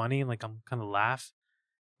disturbingly funny. Like I'm kind of laugh.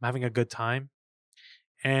 I'm having a good time.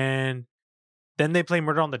 And then they play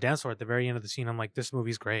Murder on the Dance Floor at the very end of the scene. I'm like, this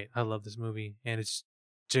movie's great. I love this movie. And it's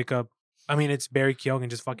it's Barry Keoghan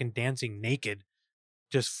just fucking dancing naked.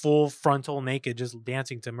 Just full frontal naked, just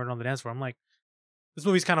dancing to Murder on the Dance Floor. I'm like, this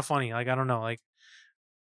movie's kind of funny. Like, I don't know. Like,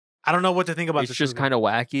 I don't know what to think about this. It's just kind of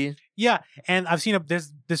wacky. Yeah. And I've seen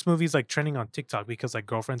this movie's like trending on TikTok because like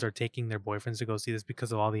girlfriends are taking their boyfriends to go see this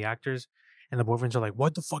because of all the actors. And the boyfriends are like,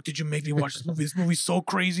 what the fuck did you make me watch this movie? This movie's so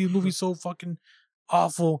crazy. The movie's so fucking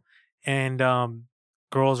awful. And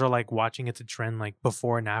girls are like watching it to trend like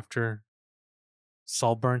before and after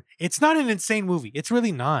Saltburn. It's not an insane movie. It's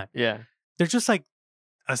really not. Yeah. There's just like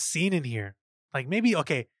a scene in here. Like maybe,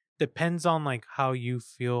 okay, depends on like how you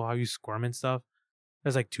feel, how you squirm and stuff.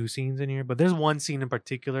 There's like 2 scenes in here, but there's one scene in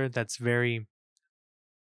particular that's very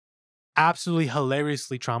absolutely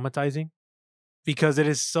hilariously traumatizing because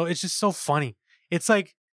it's just so funny. It's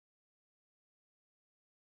like,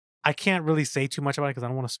 I can't really say too much about it because I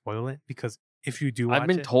don't want to spoil it because if you do watch I've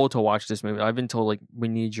been told to watch this movie. I've been told like we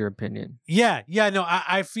need your opinion. Yeah, no,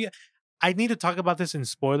 I feel I need to talk about this in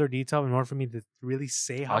spoiler detail in order for me to really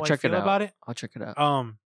say how I feel about it. I'll check it out.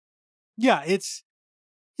 Yeah,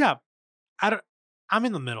 I'm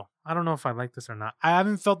in the middle. I don't know if I like this or not. I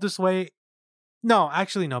haven't felt this way. No,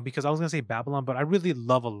 actually no, because I was gonna say Babylon, but I really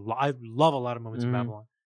love a lot of moments in Babylon.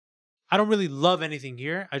 I don't really love anything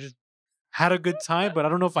here. I just had a good time, but I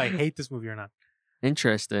don't know if I hate this movie or not.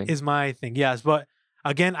 Interesting. Is my thing. Yes, but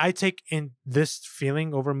again, I take in this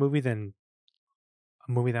feeling over a movie than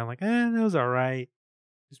a movie that I'm like, it was all right.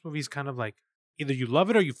 This movie's kind of like either you love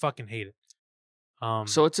it or you fucking hate it.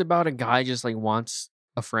 So it's about a guy just like wants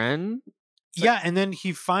a friend. Yeah, and then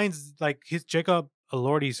he finds like his Jacob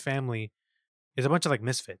Elordi's family is a bunch of like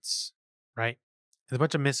misfits, right? There's a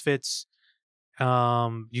bunch of misfits.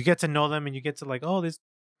 You get to know them and you get to like, oh, this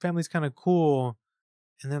family's kind of cool.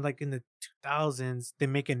 And then like in the 2000s, they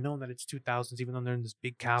make it known that it's 2000s, even though they're in this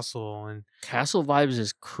big castle. And Castle Vibes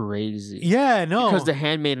is crazy. Yeah, no, because The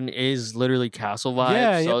Handmaiden is literally castle vibes.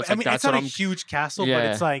 Yeah, so it's I like, mean, that's it's not what a huge castle, but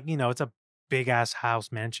Yeah. it's like, it's a big ass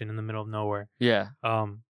house mansion in the middle of nowhere. Yeah,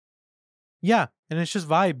 Yeah, and it's just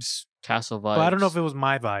vibes. castle vibes. But I don't know if it was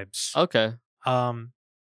my vibes. Okay.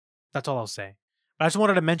 That's all I'll say. But I just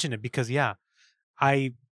wanted to mention it because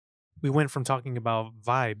we went from talking about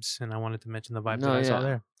vibes, and I wanted to mention the vibes No, that I saw yeah.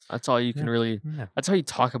 there. That's all you can really. Yeah, That's how you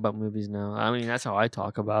talk about movies now. I mean, that's how I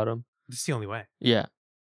talk about them. this is the only way. Yeah.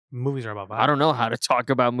 Movies are about vibes. I don't know how to talk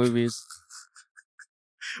about movies.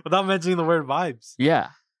 Without mentioning the word vibes. Yeah,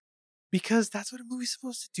 Because that's what a movie's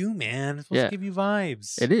supposed to do, man. It's supposed Yeah. to give you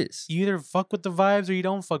vibes. it is. You either fuck with the vibes or you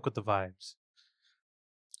don't fuck with the vibes.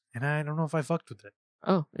 And I don't know if I fucked with it.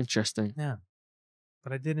 Oh, interesting. Yeah.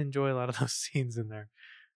 But I did enjoy a lot of those scenes in there.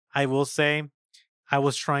 I will say, I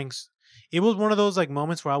was trying. It was one of those like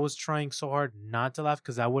moments where I was trying so hard not to laugh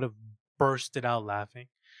because I would have bursted out laughing.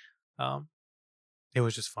 It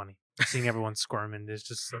was just funny. seeing everyone squirming is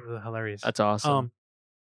just hilarious. That's awesome.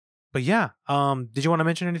 But yeah, did you want to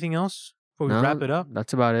mention anything else before we wrap it up?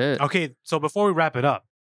 That's about it. Okay, so before we wrap it up,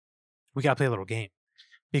 we gotta play a little game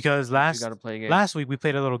because last week we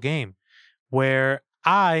played a little game where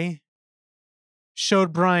I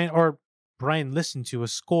showed Brian listened to a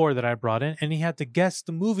score that I brought in, and he had to guess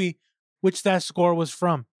the movie which that score was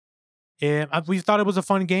from. And we thought it was a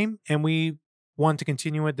fun game, and we want to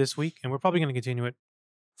continue it this week, and we're probably going to continue it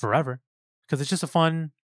forever because it's just a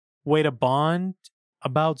fun way to bond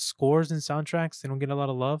about scores and soundtracks. They don't get a lot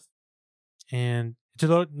of love, and it's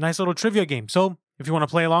a nice little trivia game. So if you want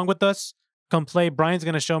to play along with us, come play. Brian's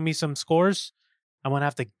going to show me some scores. I'm going to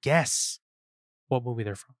have to guess what movie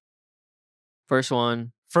they're from. First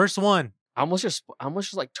one. I almost just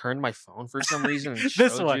like turned my phone for some reason. And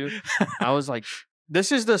this one. You. I was like,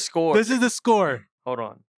 this is the score. This is the score. Hold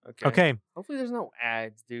on. Okay. Hopefully there's no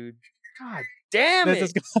ads, dude. God damn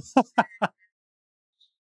it.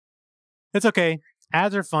 It's okay.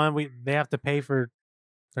 Ads are fun. They have to pay for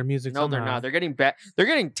their music. No, somehow. they're not. They're getting bad. They're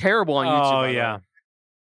getting terrible on YouTube. Oh yeah. At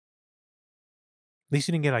least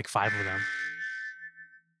you didn't get like 5 of them.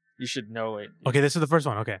 You should know it. Okay, this is the first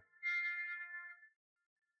one. Okay.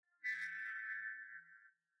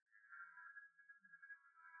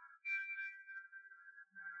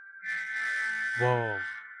 Whoa.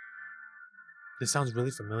 This sounds really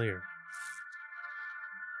familiar.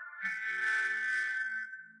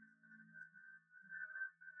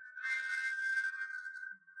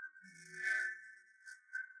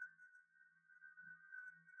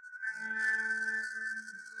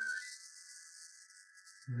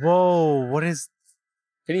 Whoa, what is...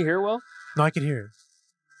 Can you hear well? No, I can hear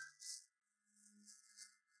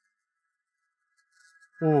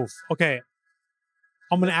it. Oof. Okay.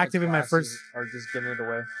 I'm gonna activate my first. Or just giving it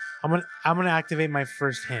away. I'm gonna activate my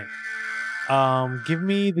first hint. Give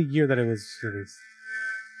me the year that it was released.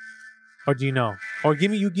 Or do you know? Or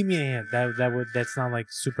give me a hint. That's not like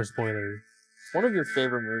super spoilery. One of your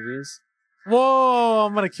favorite movies. Whoa!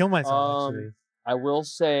 I'm gonna kill myself. Actually, I will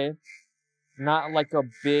say, not like a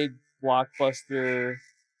big blockbuster.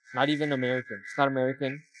 Not even American. It's not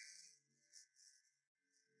American.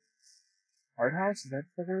 Art house? Is that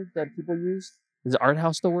the word that people use? Is art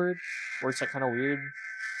house the word? Where it's like kind of weird.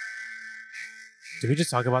 Did we just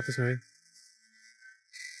talk about this movie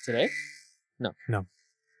today? No.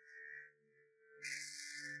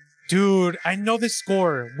 Dude, I know this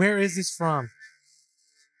score. Where is this from?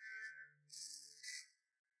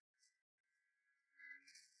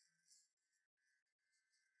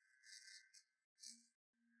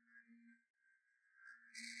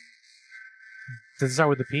 Does it start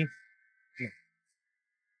with a P? Yeah.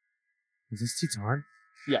 Is this Titan?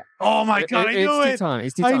 Yeah. Oh my god, I knew it.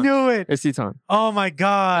 It's Titan. I knew it. It's Titan. Oh my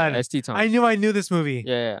god. Yeah, it's Titan. I knew this movie.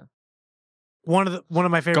 Yeah. One of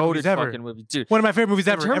my favorite movies ever. Fucking movie, dude. One of my favorite movies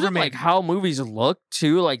ever made. Like how movies look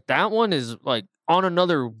too, like that one is like on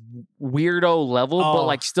another weirdo level, but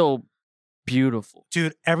like still beautiful.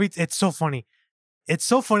 Dude, it's so funny. It's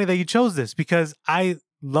so funny that you chose this because I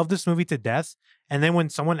love this movie to death. And then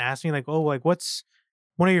when someone asks me like, "Oh, like what's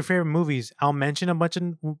one of your favorite movies?" I'll mention a bunch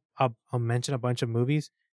of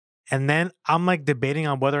movies. And then I'm like debating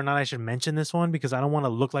on whether or not I should mention this one because I don't want to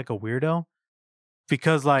look like a weirdo.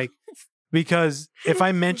 Because if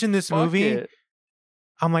I mention this movie,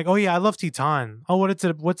 I'm like, "Oh yeah, I love Titan." Oh, what's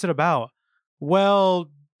it about?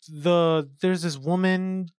 Well, there's this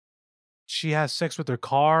woman, she has sex with her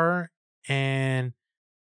car and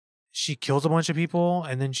she kills a bunch of people,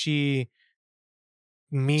 and then she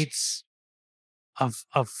meets a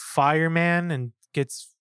fireman and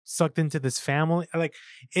gets sucked into this family. Like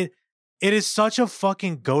it is such a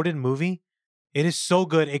fucking goated movie. It is so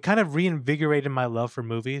good. It kind of reinvigorated my love for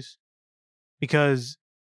movies because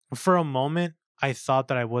for a moment I thought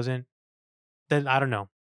that I was gonna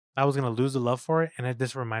lose the love for it, and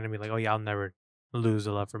this reminded me like, oh yeah, I'll never lose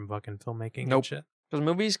the love for fucking filmmaking. Nope. And shit. Because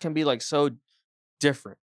movies can be like so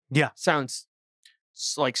different. Yeah. Sounds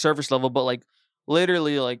like surface level, but like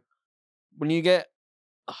literally like when you get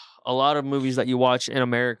a lot of movies that you watch in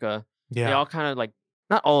America, they all kind of like,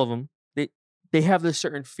 not all of them, they have this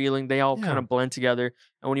certain feeling. They all kind of blend together.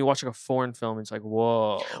 And when you watch like a foreign film, it's like,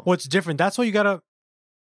 whoa. What's different? That's why you gotta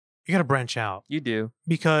branch out. You do.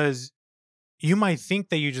 Because you might think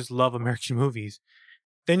that you just love American movies.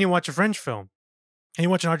 Then you watch a French film. And you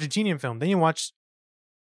watch an Argentinian film. Then you watch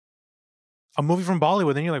a movie from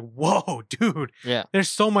Bollywood. Then you're like, whoa, dude. Yeah. There's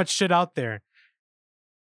so much shit out there.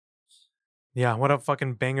 Yeah, what a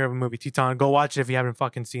fucking banger of a movie. Titan, go watch it if you haven't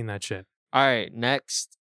fucking seen that shit. All right,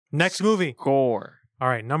 next movie. Score. All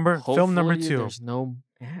right, film number 2. There's no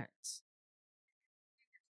ads.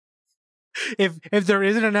 if there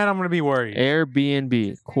isn't a net, I'm gonna be worried.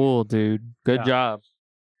 Airbnb. Cool, dude. Good job.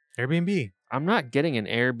 Airbnb. I'm not getting an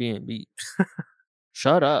Airbnb.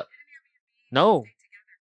 Shut up. No.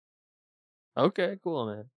 Okay, cool,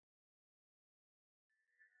 man.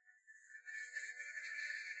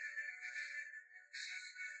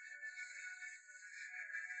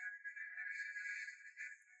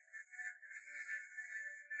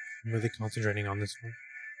 I'm really concentrating on this one.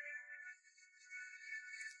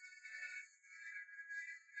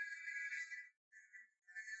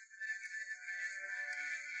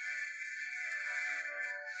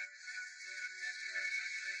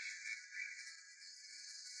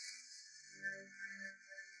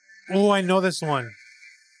 Oh, I know this one.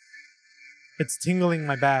 It's tingling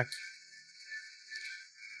my back.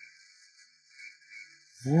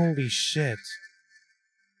 Holy shit.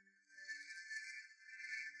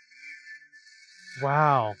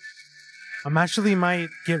 Wow. I'm actually might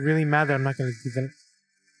get really mad that I'm not going to even.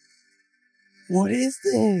 What is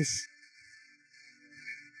this?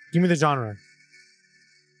 Give me the genre.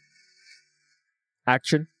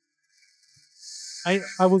 Action. I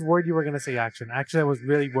was worried you were going to say action. Actually, I was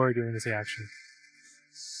really worried you were going to say action.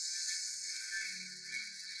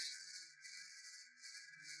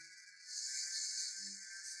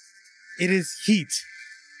 It is Heat.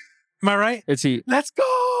 Am I right? It's Heat. Let's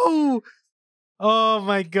go! Oh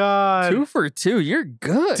my god. 2 for 2. You're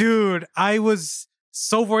good. Dude, I was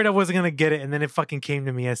so worried I wasn't gonna get it, and then it fucking came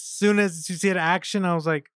to me. As soon as you said action, I was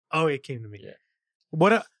like, oh, it came to me. Yeah.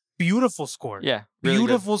 What a beautiful score. Yeah. Really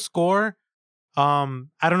Beautiful score. I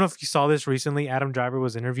don't know if you saw this recently. Adam Driver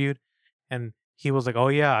was interviewed and he was like, oh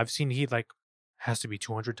yeah, I've seen Heat like has to be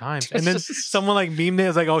 200 times. And then someone like memed it.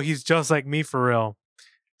 It's like, oh, he's just like me for real.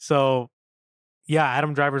 So yeah,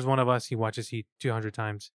 Adam Driver's one of us. He watches Heat 200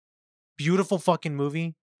 times. Beautiful fucking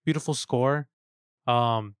movie. Beautiful score.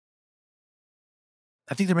 I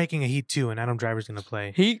think they're making a Heat 2 and Adam Driver's going to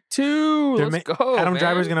play. Heat 2. Let's go, Adam man.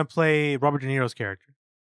 Driver's going to play Robert De Niro's character.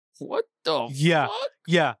 What the Yeah. fuck?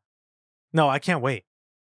 Yeah. No, I can't wait.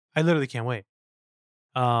 I literally can't wait.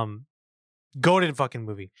 Goated fucking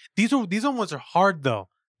movie. These ones are hard though,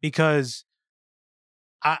 because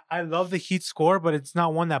I love the Heat score, but it's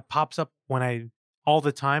not one that pops up all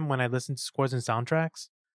the time when I listen to scores and soundtracks.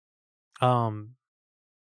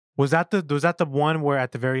 Was that the one where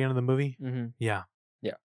at the very end of the movie? Mm-hmm. Yeah.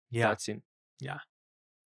 Yeah. Yeah. That scene. Yeah.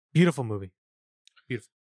 Beautiful movie.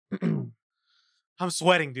 Beautiful. I'm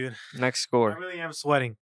sweating, dude. Next I score. really am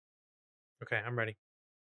sweating. Okay, I'm ready.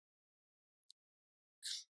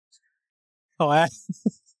 Oh, I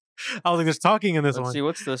was like, there's talking in this Let's one. see.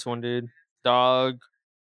 What's this one, dude? Dog.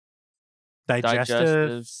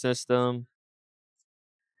 Digestive system.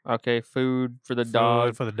 Okay, food for the food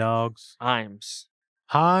dog. for the dogs. Himes.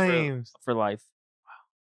 Himes. For life.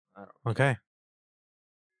 Wow. Okay.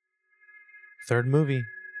 Third movie.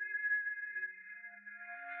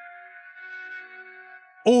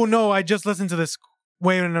 Oh no! I just listened to this.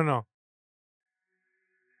 Wait, no.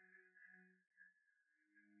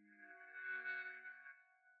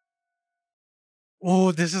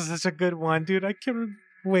 Oh, this is such a good one, dude. I can't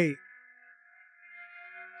wait.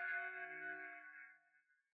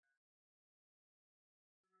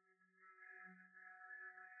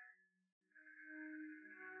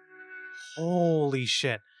 Holy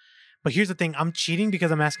shit. But here's the thing. I'm cheating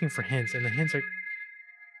because I'm asking for hints, and the hints are...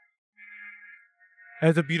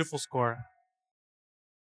 It's a beautiful score.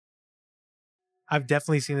 I've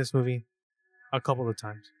definitely seen this movie a couple of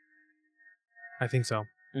times. I think so.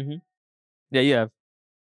 Mm-hmm. Yeah, you have.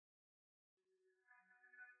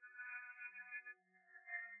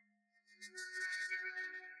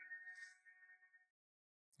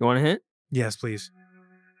 You want a hint? Yes, please.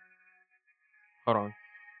 Hold on.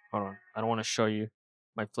 I don't want to show you.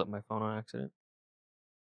 Might flip my phone on accident.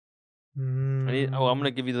 I'm going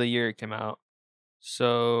to give you the year it came out.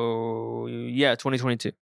 So, yeah,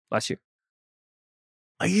 2022. Last year.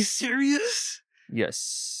 Are you serious?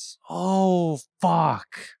 Yes. Oh,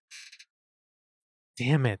 fuck.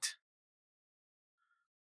 Damn it.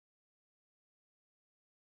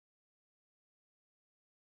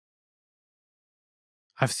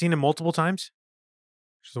 I've seen it multiple times.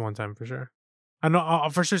 Just one time for sure. I know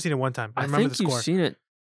I've for sure seen it one time. I remember the score. You've seen it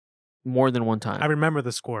more than one time. I remember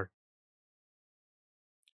the score.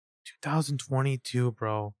 2022,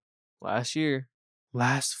 bro. Last year.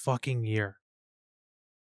 Last fucking year.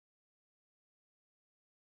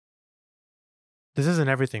 This isn't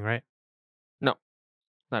everything, right? No.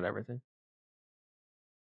 Not everything.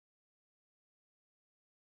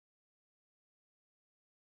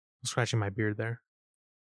 I'm scratching my beard there.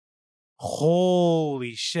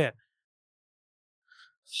 Holy shit.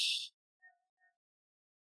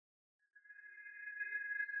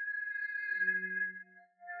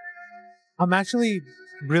 I'm actually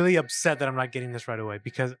really upset that I'm not getting this right away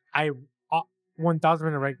because I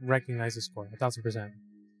 1000% recognize the score. 1000%.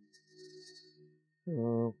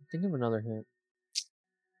 Think of another hint.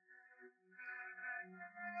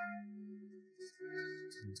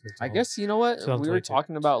 I guess you know what we were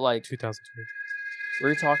talking about, like 2020. we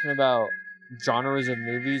were talking about genres of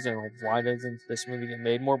movies and like why doesn't this movie get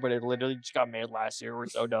made more? But it literally just got made last year. We're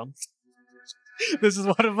so dumb. This is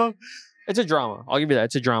one of them. It's a drama. I'll give you that.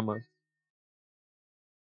 It's a drama.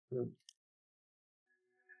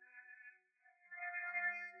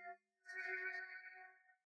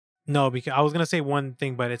 No, because I was gonna say one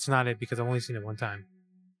thing, but it's not it because I've only seen it one time.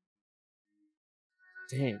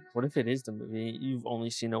 Dang, what if it is the movie you've only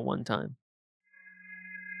seen it one time?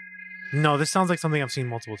 No, this sounds like something I've seen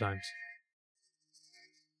multiple times.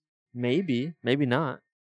 Maybe, maybe not.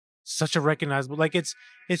 Such a recognizable, like it's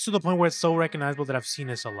to the point where it's so recognizable that I've seen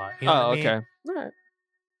this a lot. You know what I mean? Okay. All right.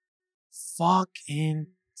 Fucking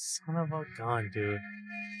son of a gun, dude.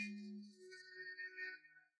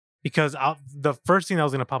 Because the first thing that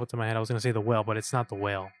was gonna pop into my head, I was gonna say The Whale, but it's not The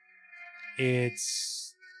Whale.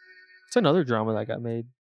 It's another drama that got made.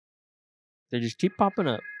 They just keep popping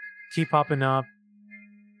up. Oh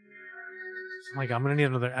my god, I'm gonna need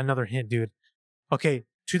another hint, dude. Okay,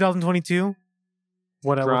 2022.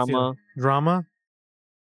 What drama? Drama.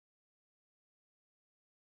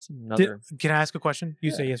 It's another. Can I ask a question?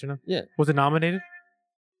 You say yes or no? Yeah. Was it nominated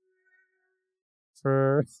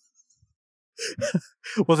for?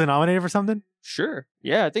 Was it nominated for something? Sure.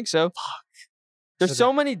 Yeah, I think so. Fuck. There's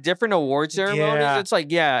so many different award ceremonies. Yeah. It's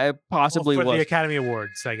like, yeah, it possibly for was. the Academy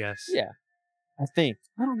Awards, I guess. Yeah. I think.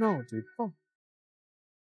 I don't know, dude.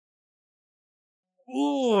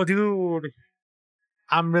 Oh, dude.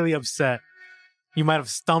 I'm really upset. You might have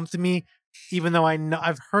stumped me, even though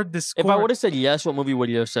I've heard this score. If I would have said yes, what movie would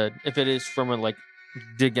you have said? If it is from a,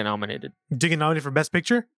 did get nominated. Did get nominated for Best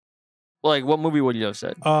Picture? Like, what movie would you have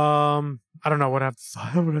said? I don't know. I would have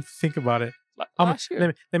to think about it. Last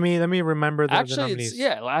year. Let me remember the nominees.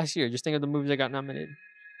 Last year. Just think of the movies that got nominated.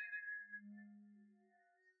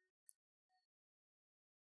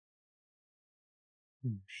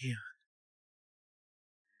 Man.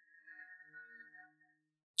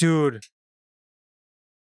 Dude.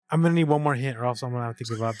 I'm gonna need one more hint or else I'm gonna have to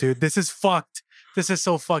give up. Dude, this is fucked. This is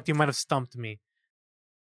so fucked. You might have stumped me.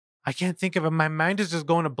 I can't think of it. My mind is just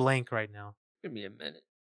going to blank right now. Give me a minute.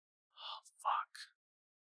 Oh, fuck.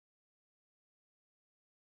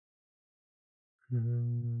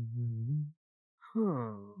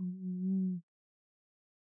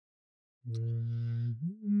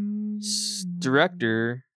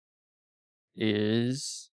 Director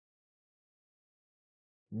is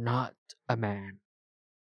not a man.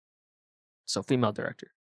 So female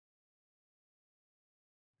director.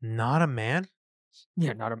 Not a man?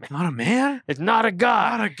 Yeah, not a man. Not a man? It's not a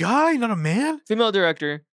guy. Not a guy? Not a man? Female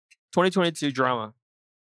director, 2022 drama.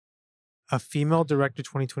 A female director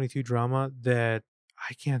 2022 drama that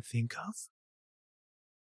I can't think of?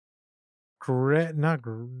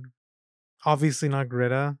 Obviously not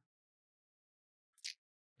Greta.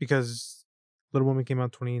 Because Little Women came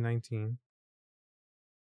out 2019.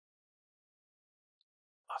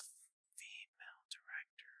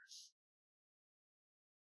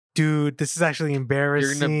 Dude, this is actually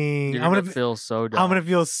embarrassing. You're gonna feel so dumb. I'm gonna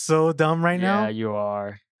feel so dumb right now. Yeah, you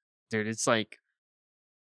are. Dude, it's like...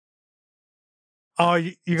 Oh,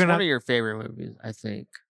 you're it's gonna... one of your favorite movies, I think.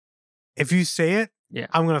 If you say it, yeah,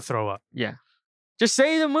 I'm gonna throw up. Yeah. Just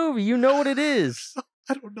say the movie. You know what it is.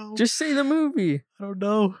 I don't know. Just say the movie. I don't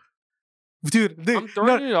know. Dude, I'm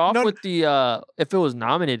throwing it off with the if it was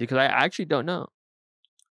nominated because I actually don't know.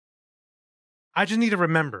 I just need to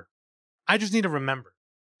remember.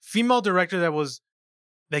 Female director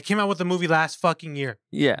that came out with a movie last fucking year.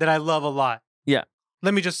 Yeah. That I love a lot. Yeah.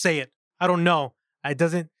 Let me just say it. I don't know.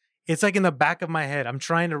 It's like in the back of my head. I'm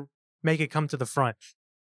trying to make it come to the front.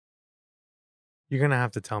 You're going to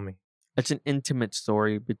have to tell me. It's an intimate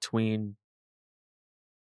story between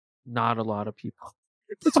not a lot of people.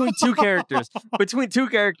 Between two characters. I was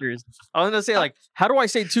going to say, like, how do I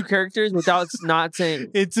say two characters without not saying...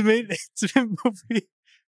 Intimate movie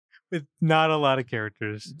with not a lot of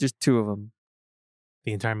characters. Just two of them.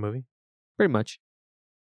 The entire movie? Pretty much.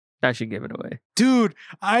 That should give it away. Dude,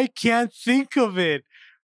 I can't think of it.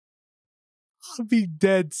 I'll be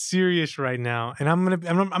dead serious right now. And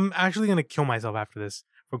I'm actually gonna kill myself after this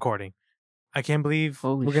recording. I can't believe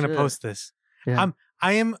we're gonna post this. Yeah.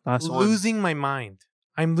 I am losing my mind.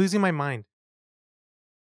 I'm losing my mind.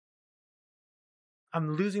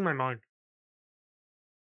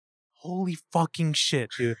 Holy fucking shit,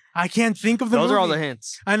 dude. I can't think of the movie. Those are all the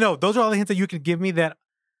hints. I know. Those are all the hints that you can give me that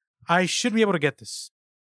I should be able to get this.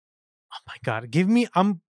 Oh my god.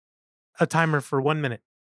 I'm a timer for 1 minute.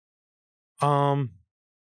 Yeah.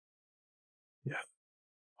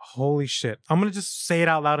 Holy shit. I'm gonna just say it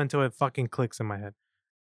out loud until it fucking clicks in my head.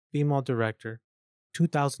 Female director,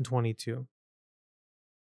 2022.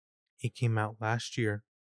 It came out last year.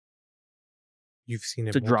 You've seen it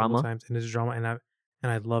It's a multiple drama. times, and it's a drama, and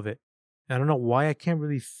I love it. I don't know why I can't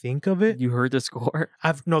really think of it. You heard the score?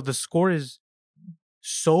 The score is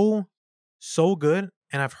so good,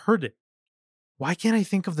 and I've heard it. Why can't I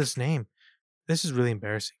think of this name? This is really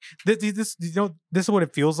embarrassing. This this is what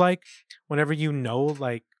it feels like whenever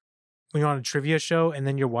like when you're on a trivia show and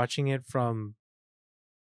then you're watching it from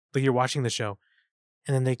like you're watching the show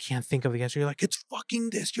and then they can't think of the answer. You're like, it's fucking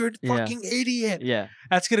this. You're a fucking idiot. Yeah.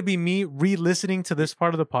 That's gonna be me re-listening to this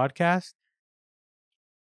part of the podcast.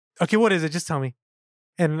 Okay, what is it? Just tell me.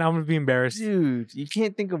 And I'm gonna be embarrassed. Dude, you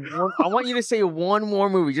can't think of one. I want you to say one more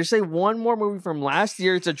movie. Just say one more movie from last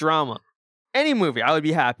year. It's a drama. Any movie I would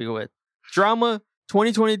be happy with. Drama,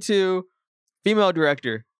 2022, female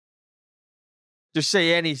director. Just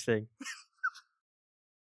say anything.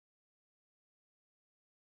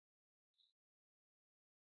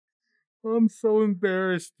 I'm so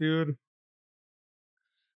embarrassed, dude.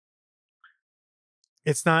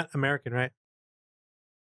 It's not American, right?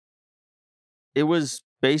 It was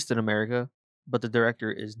based in America, but the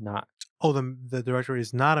director is not. Oh, the director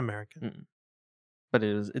is not American. Mm-mm. But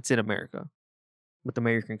it's in America with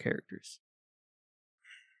American characters.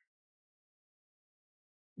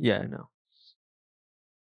 Yeah, I know.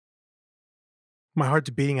 My heart's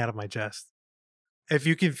beating out of my chest. If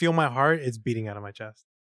you can feel my heart, it's beating out of my chest.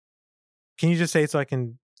 Can you just say it so I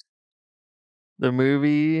can? The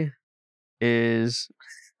movie is.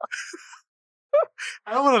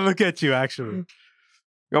 I don't want to look at you, actually. You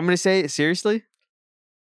want me to say it seriously?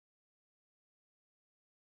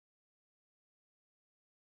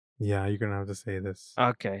 Yeah, you're gonna have to say this.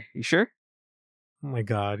 Okay, you sure? Oh my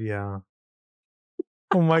god, yeah.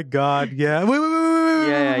 Oh my god, yeah. Wait.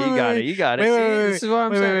 Yeah, you got it. You got it. See, this is what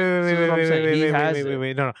I'm saying. This is what I'm saying. He has it.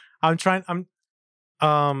 Wait. No.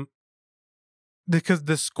 Because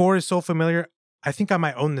the score is so familiar. I think I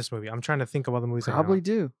might own this movie. I'm trying to think of other movies. Probably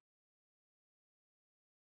do.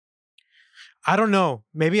 I don't know.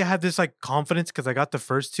 Maybe I had this like confidence because I got the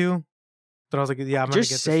first two. But I was like, yeah, I'm gonna get this.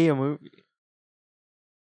 Just say a movie.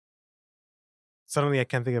 Suddenly, I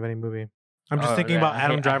can't think of any movie. I'm just thinking about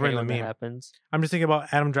Adam Driver in the meme. Happens. I'm just thinking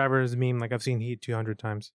about Adam Driver's meme. Like I've seen Heat 200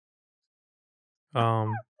 times.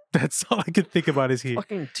 That's all I could think about is Heat.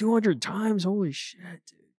 Fucking 200 times. Holy shit,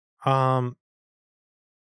 dude.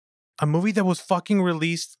 A movie that was fucking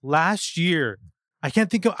released last year. I can't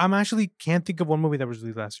think of one movie that was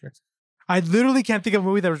released last year. I literally can't think of a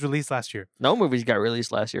movie that was released last year. No movies got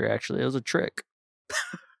released last year, actually. It was a trick.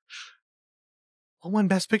 What won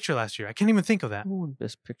Best Picture last year? I can't even think of that. Who won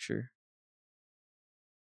Best Picture?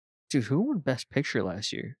 Dude, who won Best Picture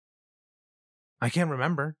last year? I can't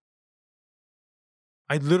remember.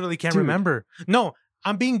 I literally can't remember. No,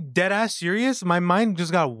 I'm being dead ass serious. My mind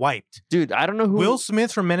just got wiped. Dude, I don't know who. Will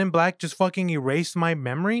Smith from Men in Black just fucking erased my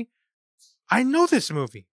memory. I know this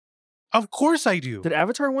movie. Of course I do. Did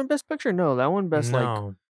Avatar win Best Picture? No, that won Best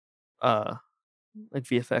no. like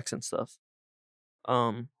VFX and stuff.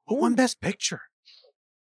 Who won Best Picture?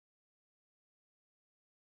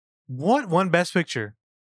 What won Best Picture?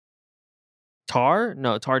 Tar?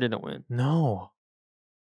 No, Tar didn't win. No.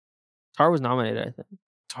 Tar was nominated, I think.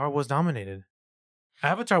 Tar was nominated.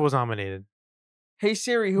 Avatar was nominated. Hey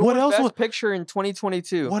Siri, who won Best Picture in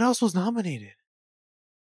 2022? What else was nominated?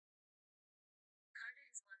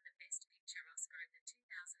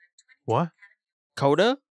 What?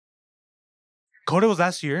 Coda? Coda was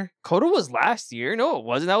last year. Coda was last year. No, it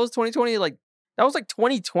wasn't. That was 2020. That was like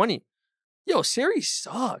 2020. Yo, Siri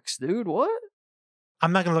sucks, dude. What?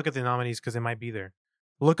 I'm not gonna look at the nominees because it might be there.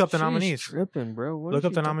 Look up the nominees. Tripping, bro. Look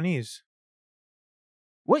up the nominees.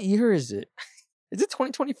 What year is it? Is it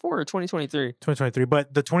 2024 or 2023? 2023.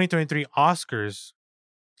 But the 2023 Oscars.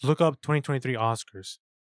 Look up 2023 Oscars.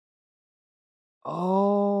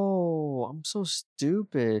 Oh, I'm so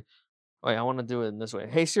stupid. Wait, I want to do it in this way.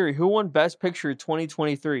 Hey Siri, who won Best Picture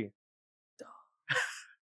 2023?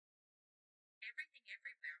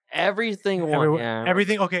 Everything won. Yeah.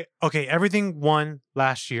 Everything. Okay. Everything won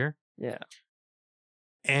last year. Yeah.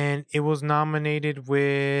 And it was nominated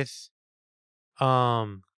with,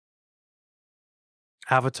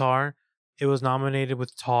 Avatar. It was nominated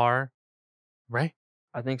with Tar, right?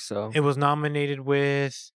 I think so. It was nominated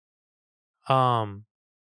with,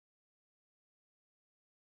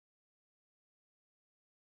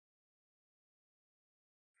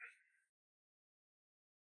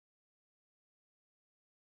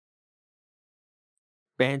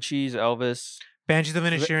 Banshees, Elvis, Banshees of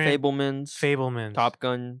Inisherin, Fablemans, Top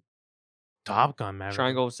Gun, Maverick.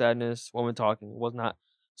 Triangle of Sadness, Woman Talking. Was not.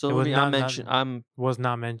 So It the was movie not- I mentioned, was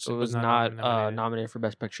not mentioned. it was not nominated for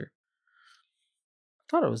Best Picture. I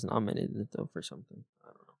thought it was nominated though for something. I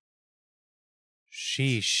don't know.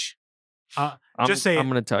 Sheesh. Just say I'm it.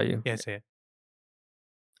 gonna tell you. Yeah, say it.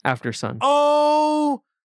 After Sun. Oh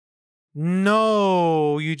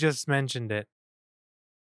no! You just mentioned it.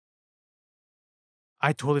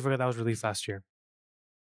 I totally forgot that was released last year.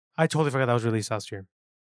 I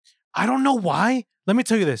don't know why. Let me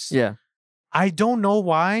tell you this. Yeah. I don't know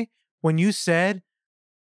why when you said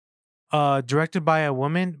directed by a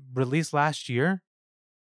woman, released last year,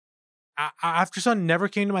 After Sun never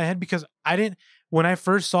came to my head because when I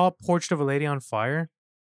first saw Portrait of a Lady on Fire,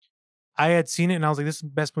 I had seen it and I was like, this is the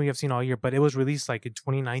best movie I've seen all year, but it was released like in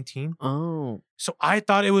 2019. Oh. So I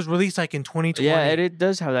thought it was released like in 2020. Yeah, it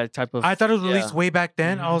does have that type of. I thought it was released way back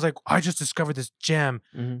then. Mhm. I was like, I just discovered this gem.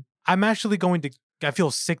 Mhm. I'm actually I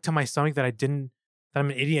feel sick to my stomach that I'm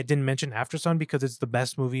an idiot. I didn't mention After Sun because it's the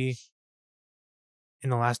best movie in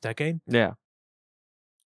the last decade. Yeah.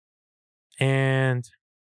 And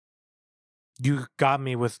you got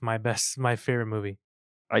me with my favorite movie.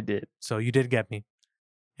 I did. So you did get me.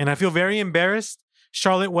 And I feel very embarrassed.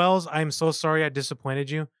 Charlotte Wells, I'm so sorry I disappointed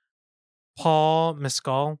you. Paul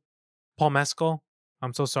Mescal,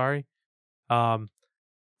 I'm so sorry.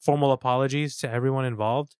 Formal apologies to everyone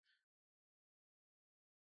involved.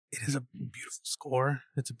 It is a beautiful score.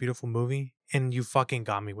 It's a beautiful movie. And you fucking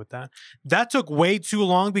got me with that. That took way too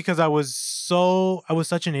long because I was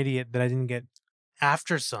such an idiot that I didn't get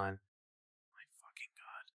After Sun. My fucking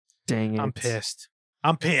God. Dang it. I'm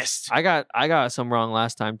pissed. I got some wrong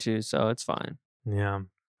last time too, so it's fine. Yeah.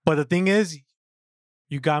 But the thing is,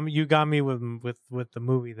 you got me with the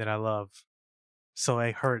movie that I love. So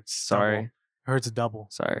it hurts. Sorry. Double. It hurts double.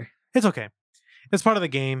 Sorry. It's okay. It's part of the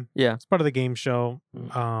game. Yeah. It's part of the game show.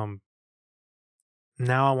 Now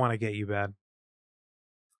I want to get you bad.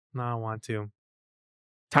 Now I want to.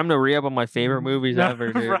 Time to re-up on my favorite movies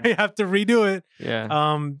ever, dude. Right, I have to redo it. Yeah.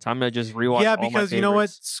 Time to just rewatch. Yeah, all because my you know what?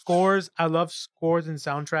 favorites. Scores. I love scores and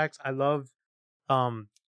soundtracks. I love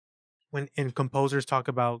when composers talk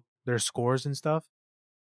about their scores and stuff.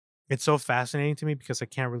 It's so fascinating to me because I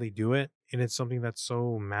can't really do it, and it's something that's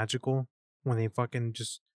so magical when they fucking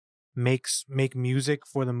just make music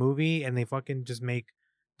for the movie, and they fucking just make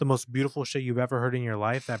the most beautiful shit you've ever heard in your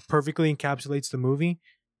life that perfectly encapsulates the movie.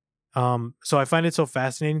 So I find it so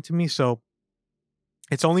fascinating to me. So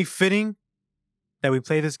it's only fitting that we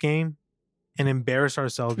play this game and embarrass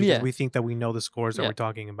ourselves because we think that we know the scores that we're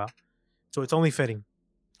talking about. So it's only fitting.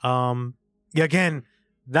 Again,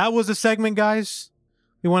 that was a segment, guys.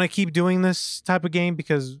 We want to keep doing this type of game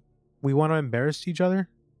because we want to embarrass each other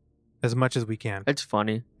as much as we can. It's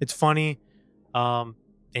funny. It's funny.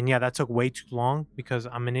 And yeah, that took way too long because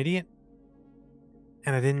I'm an idiot.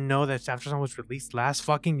 And I didn't know that After Sun was released last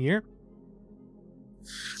fucking year.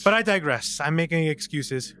 But I digress. I'm making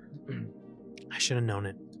excuses. I should have known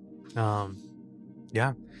it.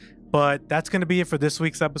 Yeah. But that's going to be it for this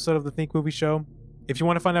week's episode of the Think Movie Show. If you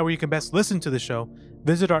want to find out where you can best listen to the show,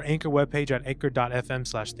 visit our Anchor webpage at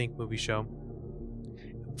anchor.fm/thinkmovieshow.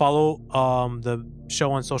 Follow the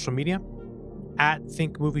show on social media at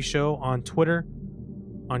Think Movie Show on Twitter,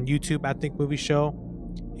 on YouTube at Think Movie Show,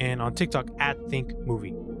 and on TikTok at Think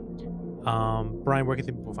Movie. Brian, where can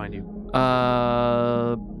people find you?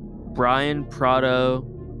 Brian Prado,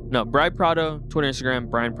 Twitter, Instagram,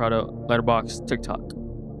 Brian Prado, Letterboxd, TikTok.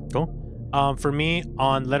 Cool. For me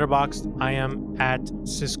on Letterboxd, I am at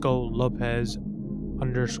Cisco Lopez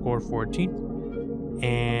 _14,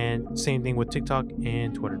 and same thing with TikTok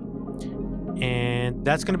and Twitter. And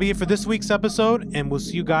that's gonna be it for this week's episode, and we'll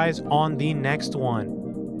see you guys on the next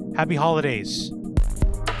one. Happy holidays.